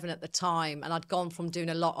 or 7 at the time. And I'd gone from doing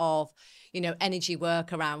a lot of, you know, energy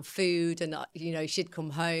work around food. And, you know, she'd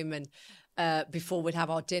come home and before we'd have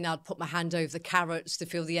our dinner, I'd put my hand over the carrots to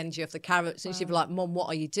feel the energy of the carrots. And she'd be like, Mum, what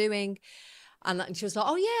are you doing? And she was like,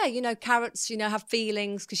 oh, yeah, you know, carrots, you know, have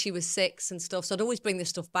feelings, because she was 6 and stuff. So I'd always bring this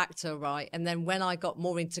stuff back to her, right? And then when I got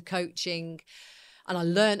more into coaching and I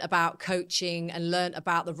learned about coaching and learned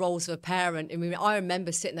about the roles of a parent, I mean, I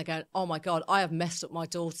remember sitting there going, oh, my God, I have messed up my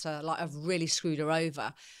daughter. Like, I've really screwed her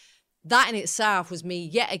over. That in itself was me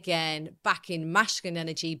yet again back in masculine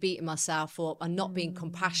energy, beating myself up and not being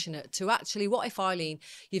compassionate to actually, what if, Eileen,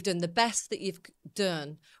 you've done the best that you've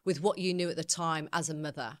done with what you knew at the time as a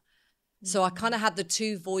mother? So I kind of had the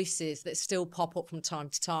two voices that still pop up from time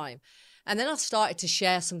to time. And then I started to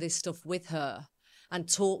share some of this stuff with her and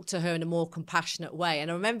talk to her in a more compassionate way.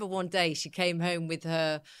 And I remember one day she came home with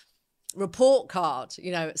her report card,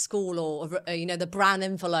 you know, at school, or, you know, the brown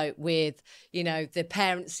envelope with, you know, the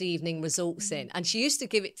parents' evening results in. And she used to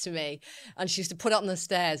give it to me and she used to put it on the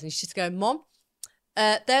stairs and she used to go, Mom,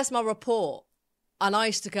 there's my report. And I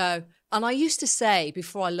used to go, and I used to say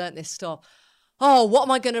before I learnt this stuff, oh, what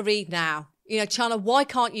am I going to read now? You know, Chana, why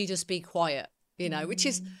can't you just be quiet? You know, which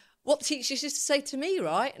is what teachers used to say to me,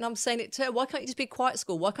 right? And I'm saying it to her, why can't you just be quiet at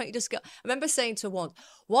school? Why can't you just go? I remember saying to her once,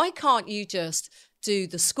 why can't you just do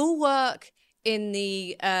the schoolwork in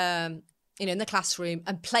the, in the classroom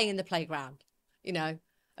and play in the playground? You know,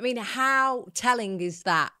 I mean, how telling is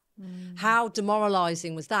that? How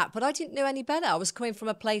demoralizing was that? But I didn't know any better. I was coming from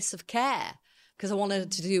a place of care because I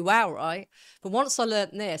wanted to do well, right? But once I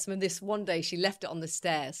learnt this, I mean, this one day she left it on the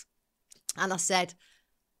stairs and I said,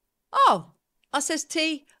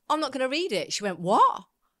 T, I'm not going to read it. She went, what?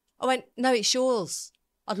 I went, no, it's yours.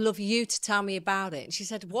 I'd love you to tell me about it. And she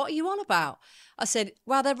said, what are you on about? I said,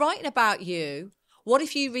 well, they're writing about you. What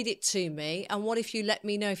if you read it to me? And what if you let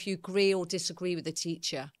me know if you agree or disagree with the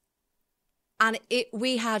teacher? And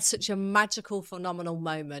we had such a magical, phenomenal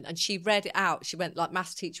moment. And she read it out. She went, like,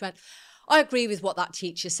 maths teacher went, I agree with what that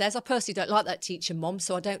teacher says. I personally don't like that teacher, Mum,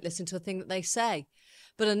 so I don't listen to a thing that they say.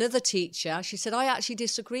 But another teacher, she said, I actually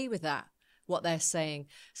disagree with that, what they're saying.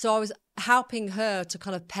 So I was helping her to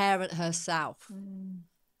kind of parent herself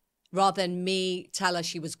rather than me tell her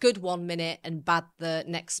she was good 1 minute and bad the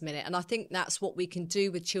next minute. And I think that's what we can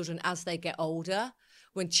do with children as they get older.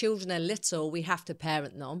 When children are little, we have to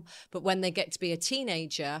parent them. But when they get to be a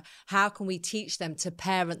teenager, how can we teach them to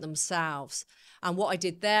parent themselves? And what I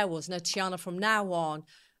did there was, no, Tiana, from now on,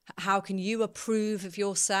 how can you approve of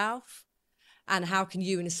yourself? And how can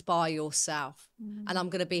you inspire yourself? And I'm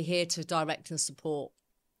going to be here to direct and support.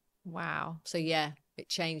 Wow. So, yeah, it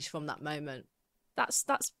changed from that moment. That's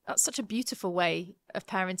such a beautiful way of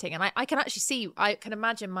parenting. And I can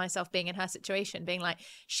imagine myself being in her situation, being like,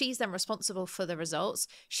 she's then responsible for the results.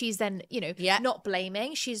 She's then, not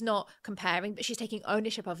blaming. She's not comparing, but she's taking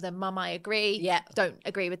ownership of them. Mum, I agree. Yeah. Don't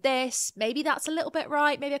agree with this. Maybe that's a little bit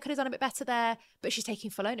right. Maybe I could have done a bit better there. But she's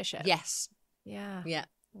taking full ownership. Yes. Yeah. Yeah.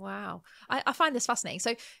 Wow. I find this fascinating.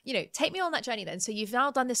 So, take me on that journey then. So you've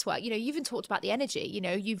now done this work, you've even talked about the energy,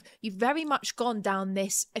 you've very much gone down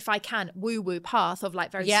this, if I can, woo-woo path of like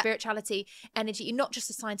very spirituality, energy, not just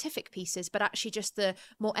the scientific pieces, but actually just the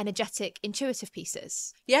more energetic, intuitive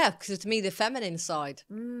pieces. Yeah, because to me, the feminine side.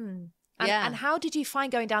 And how did you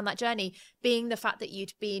find going down that journey, being the fact that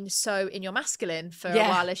you'd been so in your masculine for a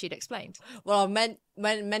while, as you'd explained? Well,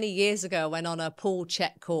 many years ago, I went on a Paul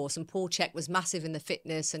Chek course, and Paul Chek was massive in the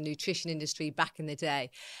fitness and nutrition industry back in the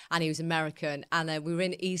day, and he was American, and we were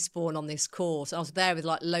in Eastbourne on this course. I was there with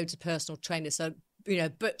like loads of personal trainers, so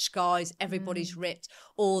butch guys, everybody's ripped,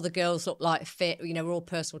 all the girls look like fit, we're all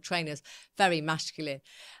personal trainers, very masculine.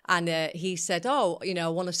 And he said, I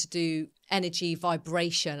want us to do energy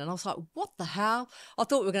vibration. And I was like, what the hell? I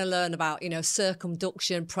thought we were going to learn about,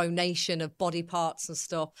 circumduction, pronation of body parts and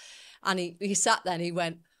stuff. And he sat there and he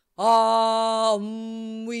went,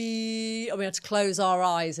 we had to close our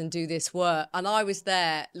eyes and do this work. And I was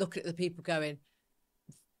there looking at the people going,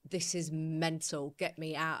 this is mental. Get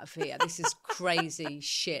me out of here. This is crazy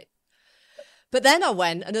shit. But then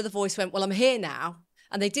another voice went, well, I'm here now.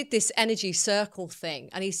 And they did this energy circle thing.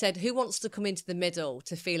 And he said, who wants to come into the middle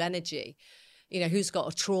to feel energy? Who's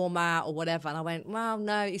got a trauma or whatever? And I went, well,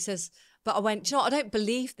 no. He says, but I went, do you know what? I don't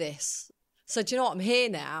believe this. So do you know what? I'm here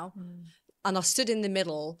now. And I stood in the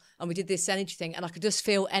middle and we did this energy thing and I could just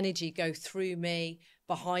feel energy go through me,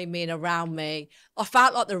 behind me and around me. I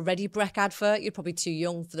felt like the Ready Brek advert. You're probably too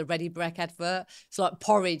young for the Ready Brek advert. It's like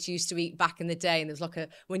porridge you used to eat back in the day, and there was like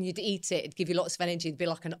when you'd eat it, it'd give you lots of energy. It'd be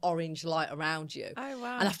like an orange light around you. Oh,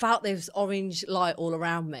 wow. And I felt there was orange light all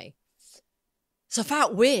around me. So I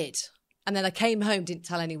felt weird. And then I came home, didn't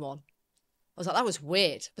tell anyone. I was like, that was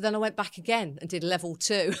weird. But then I went back again and did level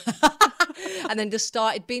 2 and then just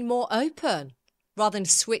started being more open rather than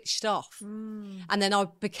switched off. And then I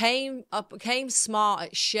became smart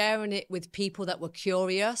at sharing it with people that were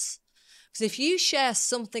curious. Because if you share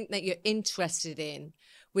something that you're interested in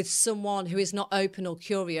with someone who is not open or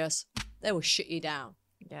curious, they will shut you down.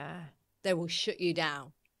 Yeah. They will shut you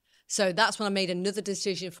down. So that's when I made another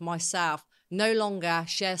decision for myself. No longer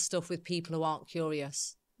share stuff with people who aren't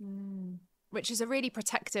curious. Which is a really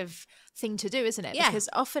protective thing to do, isn't it? Yeah. Because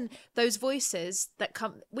often those voices that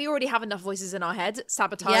come, we already have enough voices in our head,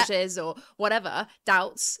 sabotages or whatever,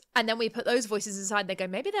 doubts. And then we put those voices inside, they go,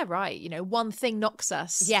 maybe they're right. One thing knocks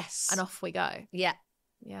us. Yes. And off we go. Yeah.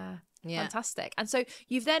 Yeah. Fantastic. And so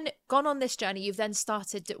you've then gone on this journey. You've then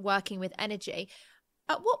started working with energy.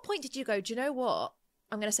 At what point did you go, do you know what?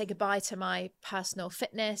 I'm going to say goodbye to my personal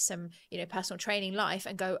fitness and, personal training life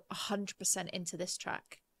and go 100% into this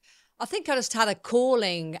track. I think I just had a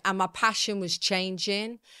calling and my passion was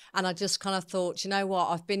changing. And I just kind of thought, you know what,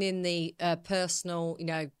 I've been in the personal,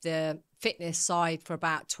 the fitness side for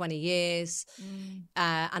about 20 years.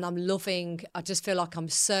 And I just feel like I'm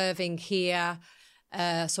serving here.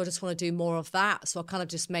 So I just want to do more of that. So I kind of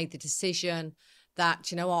just made the decision that,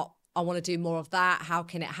 you know what, I want to do more of that. How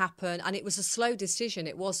can it happen? And it was a slow decision.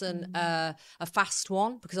 It wasn't a fast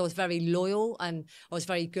one because I was very loyal and I was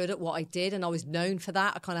very good at what I did. And I was known for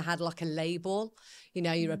that. I kind of had like a label,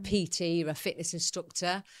 you're a PT, you're a fitness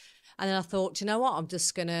instructor. And then I thought, you know what, I'm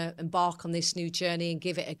just going to embark on this new journey and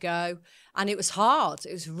give it a go. And it was hard.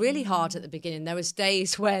 It was really hard at the beginning. There was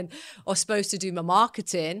days when I was supposed to do my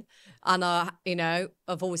marketing and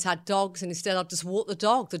I've always had dogs and instead I'd just walk the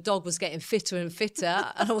dog. The dog was getting fitter and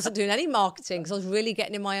fitter and I wasn't doing any marketing because I was really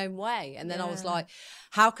getting in my own way. And then I was like,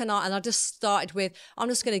 how can I? And I just started with, I'm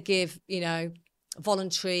just going to give,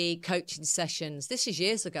 voluntary coaching sessions. This is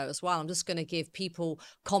years ago as well. I'm just going to give people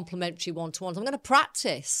complimentary one-to-ones. I'm going to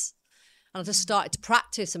practice. And I just started to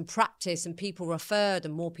practice and people referred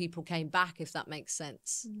and more people came back, if that makes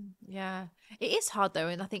sense. Yeah. It is hard though.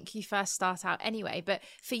 And I think you first start out anyway, but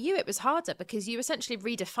for you, it was harder because you were essentially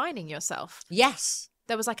redefining yourself. Yes.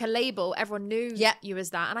 There was like a label. Everyone knew you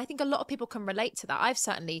as that. And I think a lot of people can relate to that. I've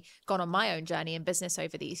certainly gone on my own journey in business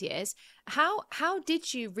over these years. How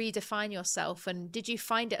did you redefine yourself? And did you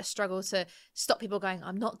find it a struggle to stop people going,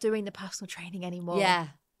 I'm not doing the personal training anymore?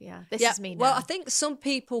 Yeah, this is me now. Well, I think some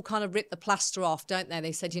people kind of rip the plaster off, don't they?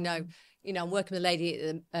 They said, I'm working with a lady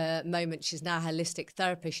at the moment. She's now a holistic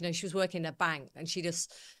therapist. She was working in a bank and she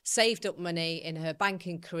just saved up money in her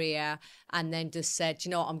banking career and then just said,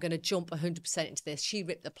 I'm going to jump 100% into this. She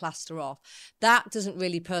ripped the plaster off. That doesn't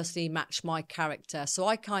really personally match my character. So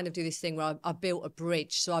I kind of do this thing where I built a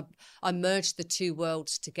bridge. So I merged the two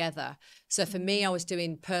worlds together. So for me, I was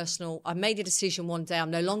doing personal. I made a decision one day.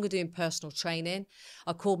 I'm no longer doing personal training.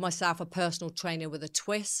 I called myself a personal trainer with a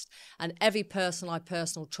twist. And every person I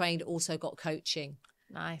personal trained also got coaching.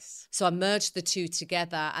 Nice. So I merged the two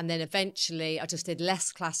together and then eventually I just did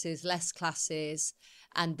less classes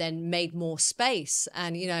and then made more space.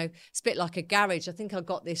 And, it's a bit like a garage. I think I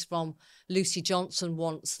got this from Lucy Johnson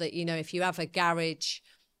once that, if you have a garage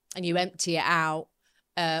and you empty it out,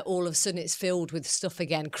 all of a sudden it's filled with stuff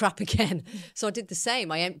again, crap again. So I did the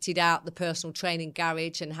same. I emptied out the personal training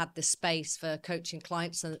garage and had the space for coaching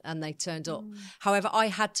clients and they turned up. However, I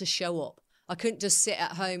had to show up. I couldn't just sit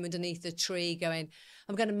at home underneath a tree going,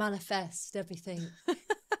 I'm going to manifest everything,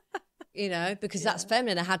 because that's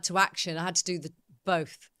feminine. I had to action. I had to do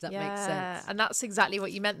both. That makes sense. And that's exactly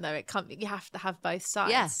what you meant, though. You have to have both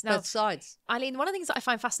sides. Yes, both sides. Eileen, one of the things that I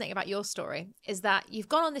find fascinating about your story is that you've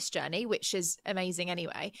gone on this journey, which is amazing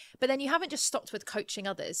anyway, but then you haven't just stopped with coaching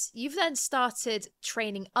others. You've then started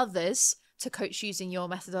training others to coach using your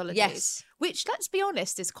methodologies. Yes. Which, let's be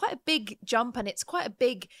honest, is quite a big jump and it's quite a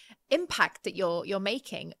big impact that you're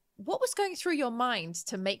making. What was going through your mind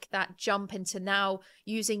to make that jump into now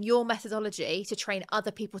using your methodology to train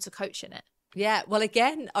other people to coach in it? Yeah, well,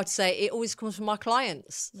 again, I'd say it always comes from my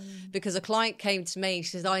clients because a client came to me, she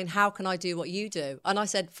says, Eileen, how can I do what you do? And I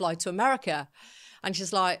said, fly to America. And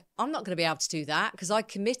she's like, I'm not going to be able to do that because I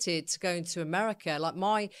committed to going to America. Like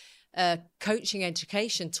my coaching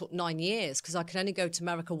education took 9 years because I could only go to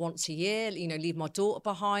America once a year, leave my daughter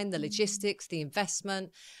behind, the logistics, the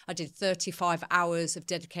investment. I did 35 hours of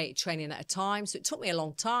dedicated training at a time. So it took me a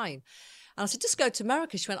long time. And I said, just go to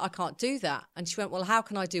America. She went, I can't do that. And she went, well, how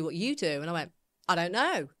can I do what you do? And I went, I don't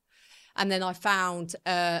know. And then I found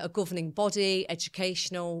a governing body,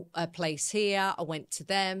 educational place here. I went to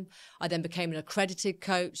them. I then became an accredited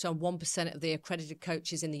coach. So I'm 1% of the accredited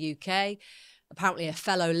coaches in the UK. Apparently a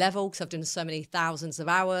fellow level because I've done so many thousands of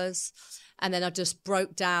hours. And then I just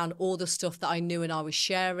broke down all the stuff that I knew and I was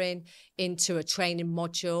sharing into a training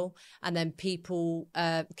module. And then people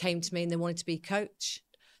came to me and they wanted to be coach.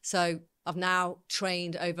 So I've now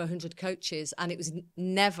trained over 100 coaches and it was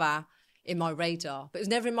never in my radar. But it was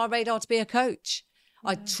never in my radar to be a coach.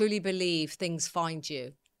 I truly believe things find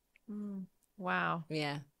you. Wow.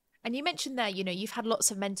 Yeah. And you mentioned there, you've had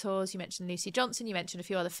lots of mentors. You mentioned Lucy Johnson. You mentioned a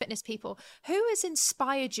few other fitness people. Who has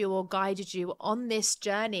inspired you or guided you on this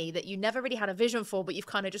journey that you never really had a vision for, but you've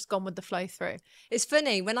kind of just gone with the flow through? It's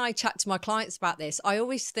funny. When I chat to my clients about this, I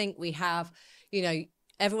always think we have,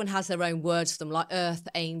 everyone has their own words for them, like earth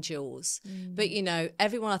angels. But,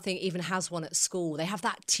 everyone I think even has one at school. They have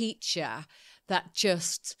that teacher that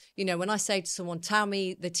just, when I say to someone, tell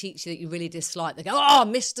me the teacher that you really dislike, they go, oh,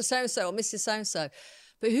 Mr. So-and-so or Mrs. So-and-so.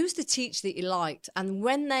 But who's the teacher that you liked? And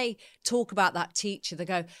when they talk about that teacher, they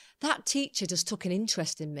go, that teacher just took an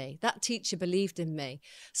interest in me. That teacher believed in me.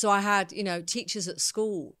 So I had, teachers at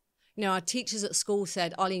school. our teachers at school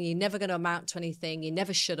said, Eileen, you're never going to amount to anything. You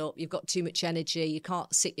never shut up. You've got too much energy. You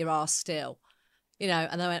can't sit your ass still.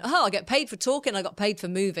 And I went, I get paid for talking. I got paid for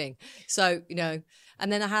moving. So,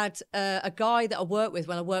 and then I had a guy that I worked with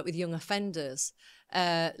when I worked with young offenders,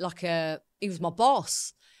 he was my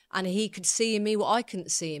boss, and he could see in me what I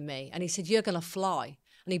couldn't see in me. And he said, you're going to fly.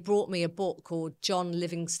 And he brought me a book called John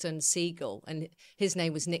Livingston Seagull, and his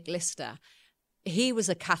name was Nick Lister. He was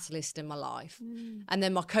a catalyst in my life. And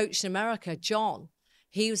then my coach in America, John,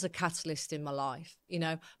 he was a catalyst in my life.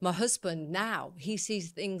 My husband now, he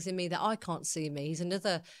sees things in me that I can't see in me. He's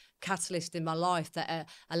another catalyst in my life that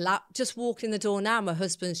just walked in the door now. My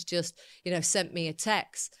husband's just, sent me a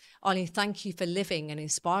text. Eileen, thank you for living and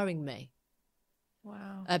inspiring me.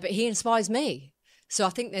 Wow. But he inspires me. So I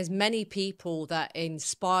think there's many people that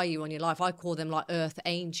inspire you on your life. I call them like earth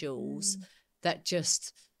angels that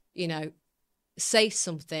just, say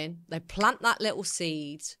something. They plant that little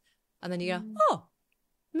seed and then you go, oh,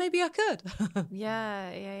 maybe I could.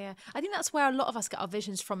 Yeah. I think that's where a lot of us get our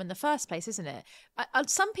visions from in the first place, isn't it?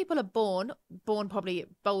 Some people are born probably a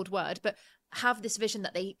bold word, but have this vision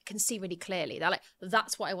that they can see really clearly. They're like,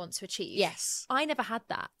 that's what I want to achieve. Yes. I never had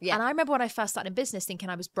that. Yeah. And I remember when I first started in business thinking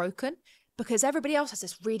I was broken because everybody else has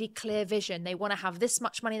this really clear vision. They want to have this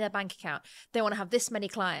much money in their bank account. They want to have this many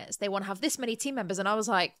clients. They want to have this many team members. And I was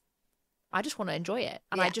like, I just want to enjoy it.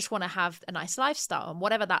 And I just want to have a nice lifestyle. And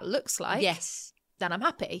whatever that looks like. Yes. Then I'm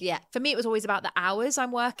happy. Yeah. For me, it was always about the hours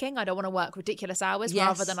I'm working. I don't want to work ridiculous hours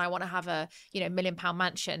rather than I want to have a, £1 million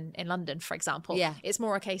mansion in London, for example. Yeah. It's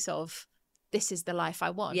more a case of this is the life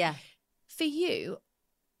I want. Yeah. For you,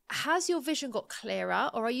 has your vision got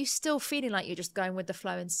clearer or are you still feeling like you're just going with the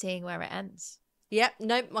flow and seeing where it ends? Yep.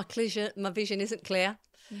 No, my vision isn't clear.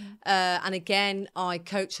 And again, I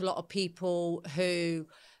coach a lot of people who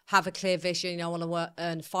have a clear vision. I want to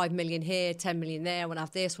earn 5 million here, 10 million there. I want to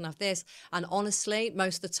have this, And honestly,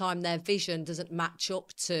 most of the time their vision doesn't match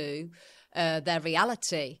up to their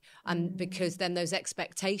reality. And because then those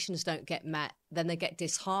expectations don't get met, then they get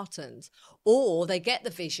disheartened. Or they get the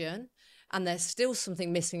vision and there's still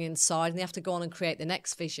something missing inside and they have to go on and create the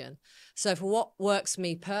next vision. So for what works for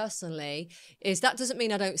me personally is that doesn't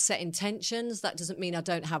mean I don't set intentions. That doesn't mean I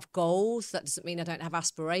don't have goals. That doesn't mean I don't have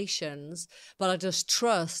aspirations, but I just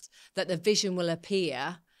trust that the vision will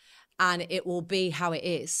appear and it will be how it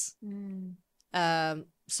is.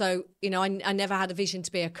 So, I never had a vision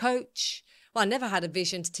to be a coach. Well, I never had a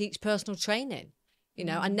vision to teach personal training.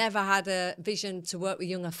 I never had a vision to work with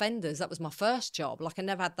young offenders. That was my first job. I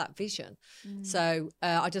never had that vision. So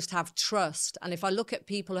I just have trust. And if I look at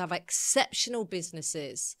people who have exceptional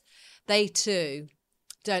businesses, they too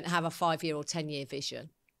don't have a 5-year or 10-year vision.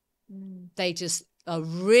 They just are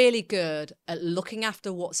really good at looking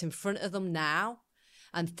after what's in front of them now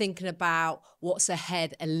and thinking about what's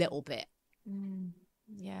ahead a little bit.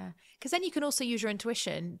 Yeah, because then you can also use your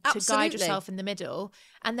intuition Absolutely. to guide yourself in the middle.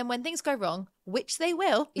 And then when things go wrong, which they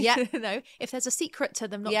will, if there's a secret to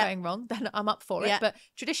them not going wrong, then I'm up for it. But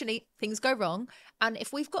traditionally, things go wrong. And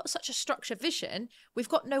if we've got such a structured vision, we've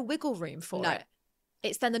got no wiggle room for it.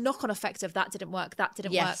 It's then the knock-on effect of that didn't work.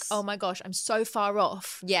 Oh my gosh, I'm so far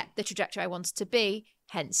off the trajectory I wanted to be.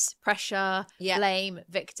 Hence, pressure, blame,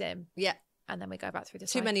 victim. Yeah. And then we go back through the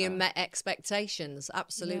cycle. Too many unmet expectations.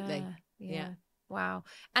 Absolutely. Yeah. Wow.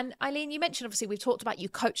 And Eileen, you mentioned, obviously, we've talked about you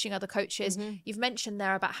coaching other coaches. You've mentioned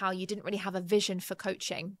there about how you didn't really have a vision for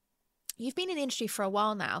coaching. You've been in the industry for a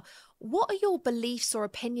while now. What are your beliefs or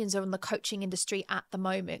opinions on the coaching industry at the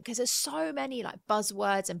moment? Because there's so many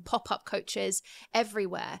buzzwords and pop-up coaches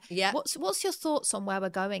everywhere. Yeah. What's your thoughts on where we're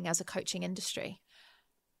going as a coaching industry?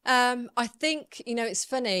 I think, it's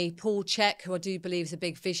funny, Paul Check, who I do believe is a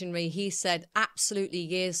big visionary, he said absolutely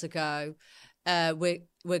years ago,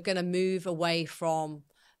 we're going to move away from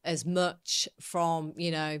as much from,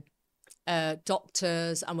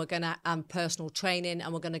 doctors and we're going to personal training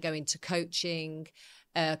and we're going to go into coaching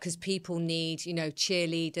because people need,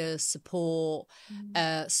 cheerleaders, support,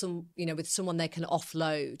 with someone they can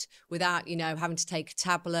offload without, having to take a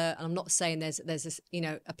tablet. And I'm not saying there's this,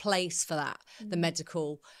 a place for that, the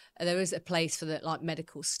medical, there is a place for the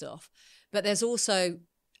medical stuff, but there's also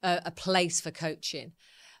a place for coaching.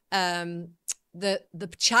 The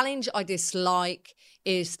challenge I dislike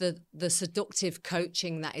is the seductive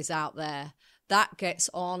coaching that is out there. That gets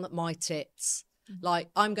on my tits.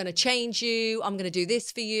 I'm going to change you. I'm going to do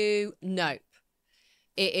this for you. Nope.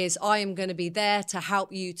 It is, I am going to be there to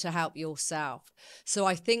help you to help yourself. So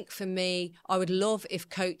I think for me, I would love if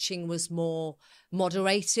coaching was more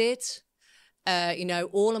moderated.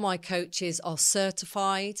 All of my coaches are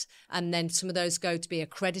certified and then some of those go to be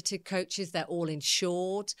accredited coaches. They're all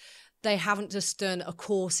insured. they haven't just done a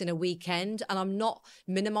course in a weekend. And I'm not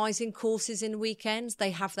minimizing courses in weekends.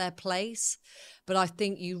 They have their place. But I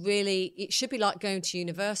think it should be like going to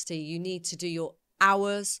university. You need to do your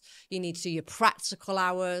hours. You need to do your practical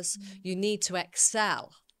hours. You need to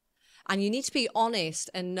excel. And you need to be honest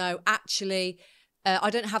and know, actually, I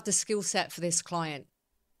don't have the skill set for this client.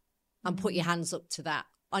 And put your hands up to that.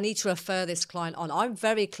 I need to refer this client on. I'm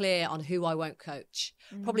very clear on who I won't coach.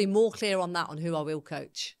 Probably more clear on that on who I will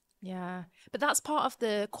coach. Yeah. But that's part of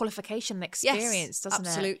the qualification experience, doesn't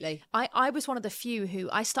absolutely. it? Absolutely. I was one of the few who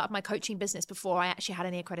I started my coaching business before I actually had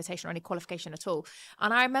any accreditation or any qualification at all.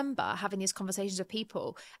 And I remember having these conversations with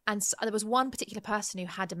people, and there was one particular person who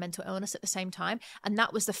had a mental illness at the same time. And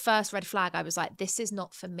that was the first red flag. I was like, this is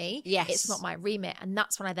not for me. Yes. It's not my remit. And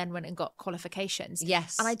that's when I then went and got qualifications.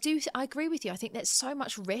 Yes. And I agree with you. I think there's so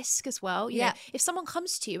much risk as well. You know, if someone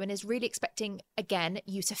comes to you and is really expecting, again,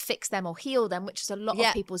 you to fix them or heal them, which is a lot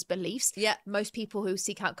of people's beliefs. Yeah. Most people who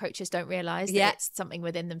seek out coaches don't realize that it's something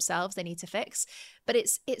within themselves they need to fix. But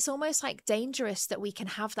it's almost like dangerous that we can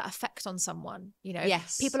have that effect on someone. You know,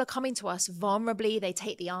 people are coming to us vulnerably. They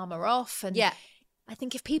take the armor off. And I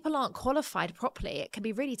think if people aren't qualified properly, it can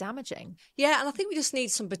be really damaging. Yeah, and I think we just need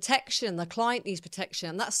some protection. The client needs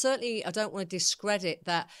protection. And that's certainly, I don't want to discredit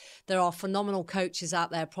that there are phenomenal coaches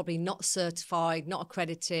out there, probably not certified, not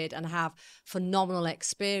accredited, and have phenomenal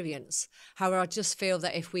experience. However, I just feel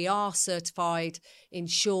that if we are certified,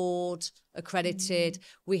 insured, accredited,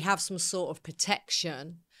 we have some sort of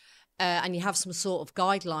protection. And you have some sort of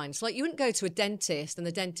guidelines. Like, you wouldn't go to a dentist and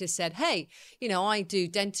the dentist said, hey, you know, I do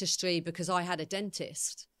dentistry because I had a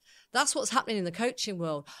dentist. That's what's happening in the coaching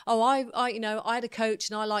world. Oh, I had a coach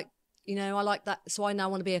and I like that. So I now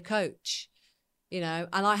want to be a coach, you know,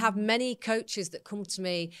 and I have many coaches that come to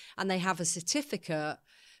me and they have a certificate,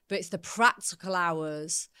 but it's the practical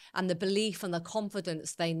hours and the belief and the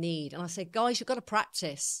confidence they need. And I say, guys, you've got to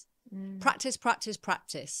practice,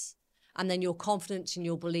 practice. And then your confidence and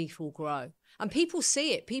your belief will grow. And people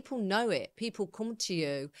see it. People know it. People come to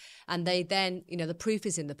you and they then, you know, the proof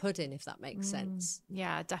is in the pudding, if that makes sense.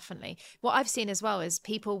 Yeah, definitely. What I've seen as well is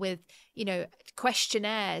people with, you know,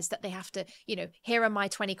 questionnaires that they have to, you know, here are my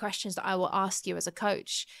 20 questions that I will ask you as a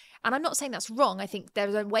coach. And I'm not saying that's wrong. I think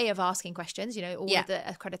there's a way of asking questions, you know, all of the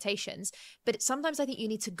accreditations. But sometimes I think you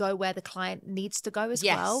need to go where the client needs to go as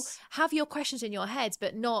well. Have your questions in your head,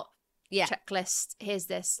 but not checklist, here's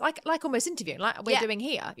this, like almost interviewing, like we're doing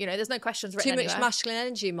here. You know, there's no questions written anywhere. Too much masculine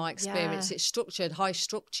energy in my experience. It's structured, high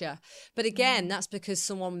structure. But again, that's because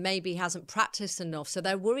someone maybe hasn't practiced enough. So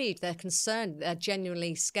they're worried, they're concerned, they're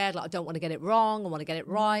genuinely scared. Like, I don't want to get it wrong. I want to get it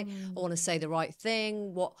right. I want to say the right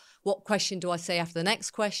thing. What question do I say after the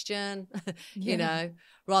next question? You know,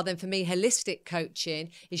 rather than, for me, holistic coaching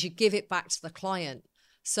is you give it back to the client.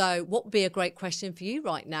 So what would be a great question for you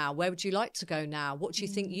right now? Where would you like to go now? What do you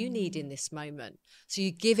think you need in this moment? So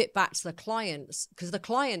you give it back to the clients, because the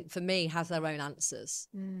client, for me, has their own answers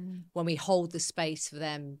when we hold the space for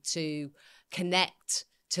them to connect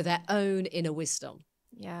to their own inner wisdom.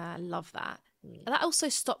 Yeah, I love that. That also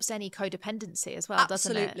stops any codependency as well,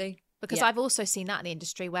 doesn't it? Absolutely. Because I've also seen that in the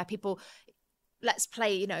industry where people, let's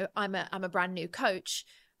play, you know, I'm a brand new coach.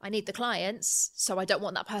 I need the clients, so I don't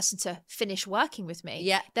want that person to finish working with me.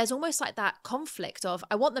 Yeah. There's almost like that conflict of,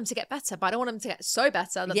 I want them to get better, but I don't want them to get so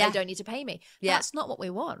better that they don't need to pay me. That's not what we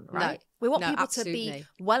want, right? No. We want people to be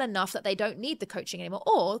well enough that they don't need the coaching anymore.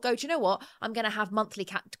 Or go, do you know what? I'm going to have monthly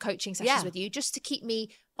coaching sessions with you just to keep me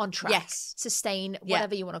on track, sustain,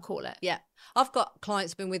 whatever you want to call it. Yeah. I've got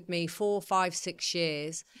clients been with me 4, 5, 6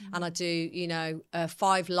 years, and I do, you know,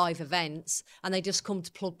 5 live events, and they just come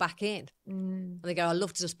to plug back in. And they go, I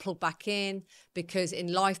love to just plug back in, because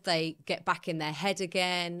in life they get back in their head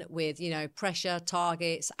again with, you know, pressure,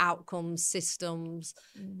 targets, outcomes, systems,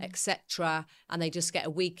 etc. And they just get a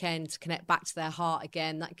weekend to connect back to their heart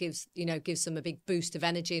again. That gives them a big boost of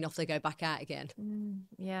energy, and off they go back out again.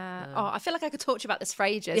 I feel like I could talk to you about this for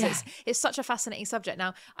ages. It's such a fascinating subject.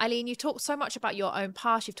 Now, Eileen, you talked so much about your own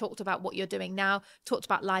past. You've talked about what you're doing now, talked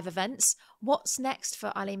about live events. What's next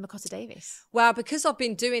for Eileen McCotter Davies? Well, because I've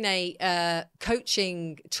been doing a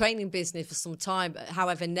coaching training business for some time,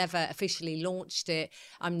 however, never officially launched it,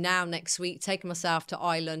 I'm now next week taking myself to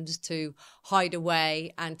Ireland to hide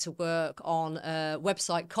away and to work on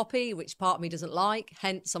website copy, which part of me doesn't like.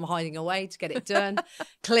 Hence, I'm hiding away to get it done.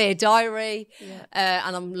 Clear diary.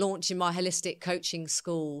 And I'm launching my holistic coaching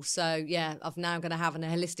school school. So yeah, I'm now going to have an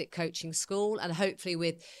holistic coaching school, and hopefully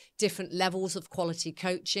with different levels of quality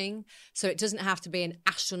coaching. So it doesn't have to be an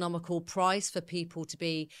astronomical price for people to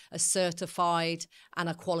be a certified and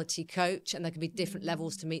a quality coach, and there can be different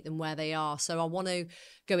levels to meet them where they are. So I want to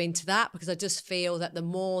go into that because I just feel that the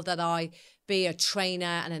more that I be a trainer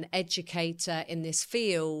and an educator in this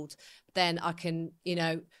field, then I can, you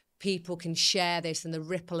know, people can share this and the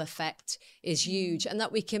ripple effect is huge, and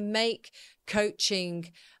that we can make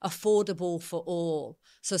coaching affordable for all.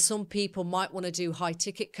 So some people might want to do high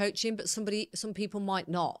ticket coaching, but some people might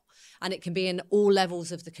not. And it can be in all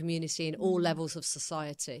levels of the community, in all levels of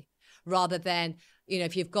society, rather than, you know,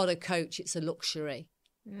 if you've got a coach, it's a luxury.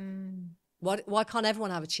 Why can't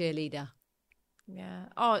everyone have a cheerleader? Yeah.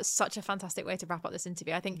 Oh, it's such a fantastic way to wrap up this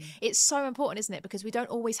interview. I think it's so important, isn't it? Because we don't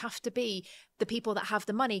always have to be the people that have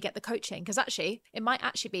the money get the coaching. Because actually, it might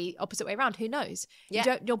actually be opposite way around. Who knows?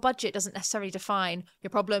 Yeah. Your budget doesn't necessarily define your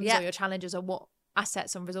problems or your challenges or what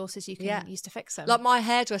assets and resources you can use to fix them. Like my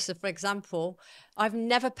hairdresser, for example, I've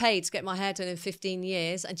never paid to get my hair done in 15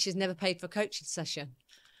 years, and she's never paid for a coaching session.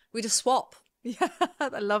 We just swap. Yeah,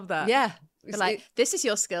 I love that. Yeah. But like, this is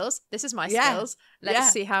your skills, this is my skills.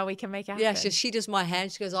 Let's see how we can make it happen. Yeah, she does my hair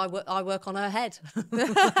and she goes, I work on her head.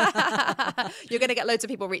 You're going to get loads of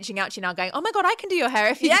people reaching out to you now going, oh my God, I can do your hair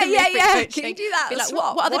if you can you do that? Be like,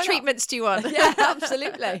 what other treatments do you want? Yeah,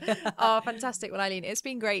 absolutely. Oh, fantastic. Well, Eileen, it's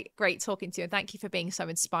been great talking to you, and thank you for being so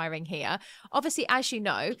inspiring here. Obviously, as you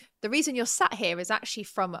know, the reason you're sat here is actually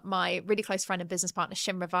from my really close friend and business partner,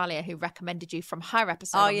 Shim Ravalia, who recommended you from her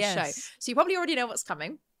episode on the show. So you probably already know what's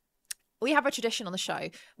coming. We have a tradition on the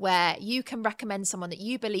show where you can recommend someone that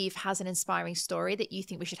you believe has an inspiring story that you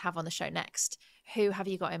think we should have on the show next. Who have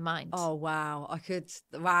you got in mind? Oh, wow.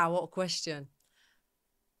 Wow, what a question.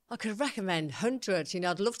 I could recommend hundreds. You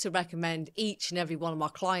know, I'd love to recommend each and every one of my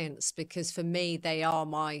clients, because for me, they are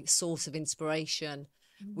my source of inspiration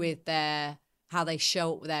with how they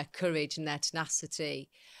show up with their courage and their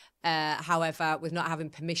tenacity. However, with not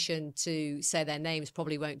having permission to say their names,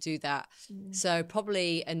 probably won't do that. So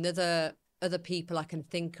probably other people I can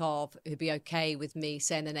think of who'd be okay with me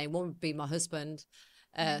saying their name. One would be my husband,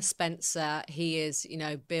 Spencer. He is, you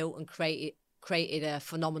know, built and created a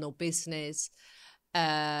phenomenal business,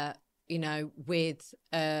 you know, with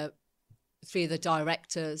 3 of the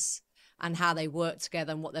directors, and how they work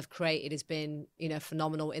together and what they've created has been, you know,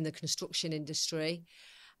 phenomenal in the construction industry.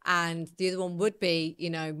 And the other one would be, you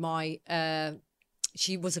know,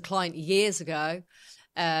 she was a client years ago,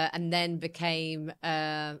 and then became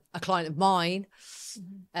a client of mine.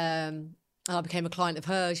 And I became a client of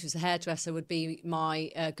hers. She was a hairdresser, would be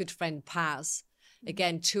my good friend Paz.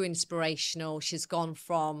 Again, too inspirational. She's gone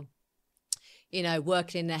from, you know,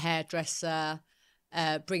 working in a hairdresser,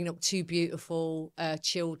 bringing up 2 beautiful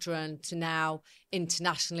children, to now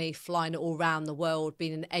internationally flying all around the world,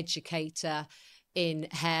 being an educator in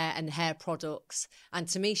hair and hair products. And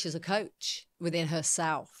to me, she's a coach within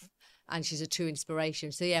herself, and she's a true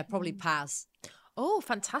inspiration. So yeah, probably Paz. Oh,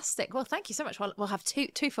 fantastic. Well, thank you so much. We'll have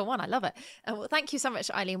two for one. I love it. Well, thank you so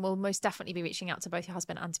much, Eileen. We'll most definitely be reaching out to both your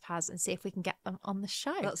husband and to Paz and see if we can get them on the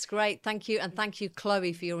show. That's great. Thank you. And thank you,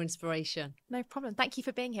 Chloe, for your inspiration. No problem. Thank you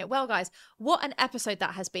for being here. Well, guys, what an episode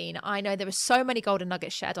that has been. I know there were so many golden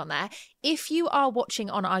nuggets shared on there. If you are watching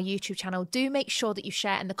on our YouTube channel, do make sure that you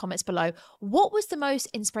share in the comments below. What was the most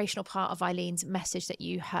inspirational part of Eileen's message that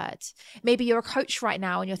you heard? Maybe you're a coach right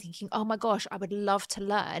now and you're thinking, oh my gosh, I would love to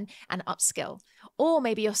learn and upskill. Or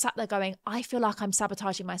maybe you're sat there going, I feel like I'm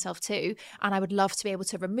sabotaging myself too, and I would love to be able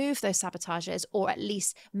to remove those sabotages, or at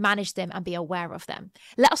least manage them and be aware of them.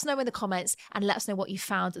 Let us know in the comments, and let us know what you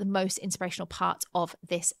found the most inspirational part of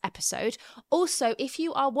this episode. Also, if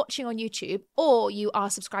you are watching on YouTube, or you are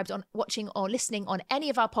subscribed on watching or listening on any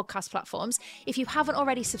of our podcast platforms, if you haven't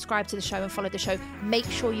already subscribed to the show and followed the show, make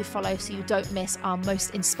sure you follow so you don't miss our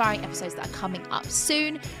most inspiring episodes that are coming up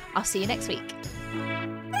soon. I'll see you next week.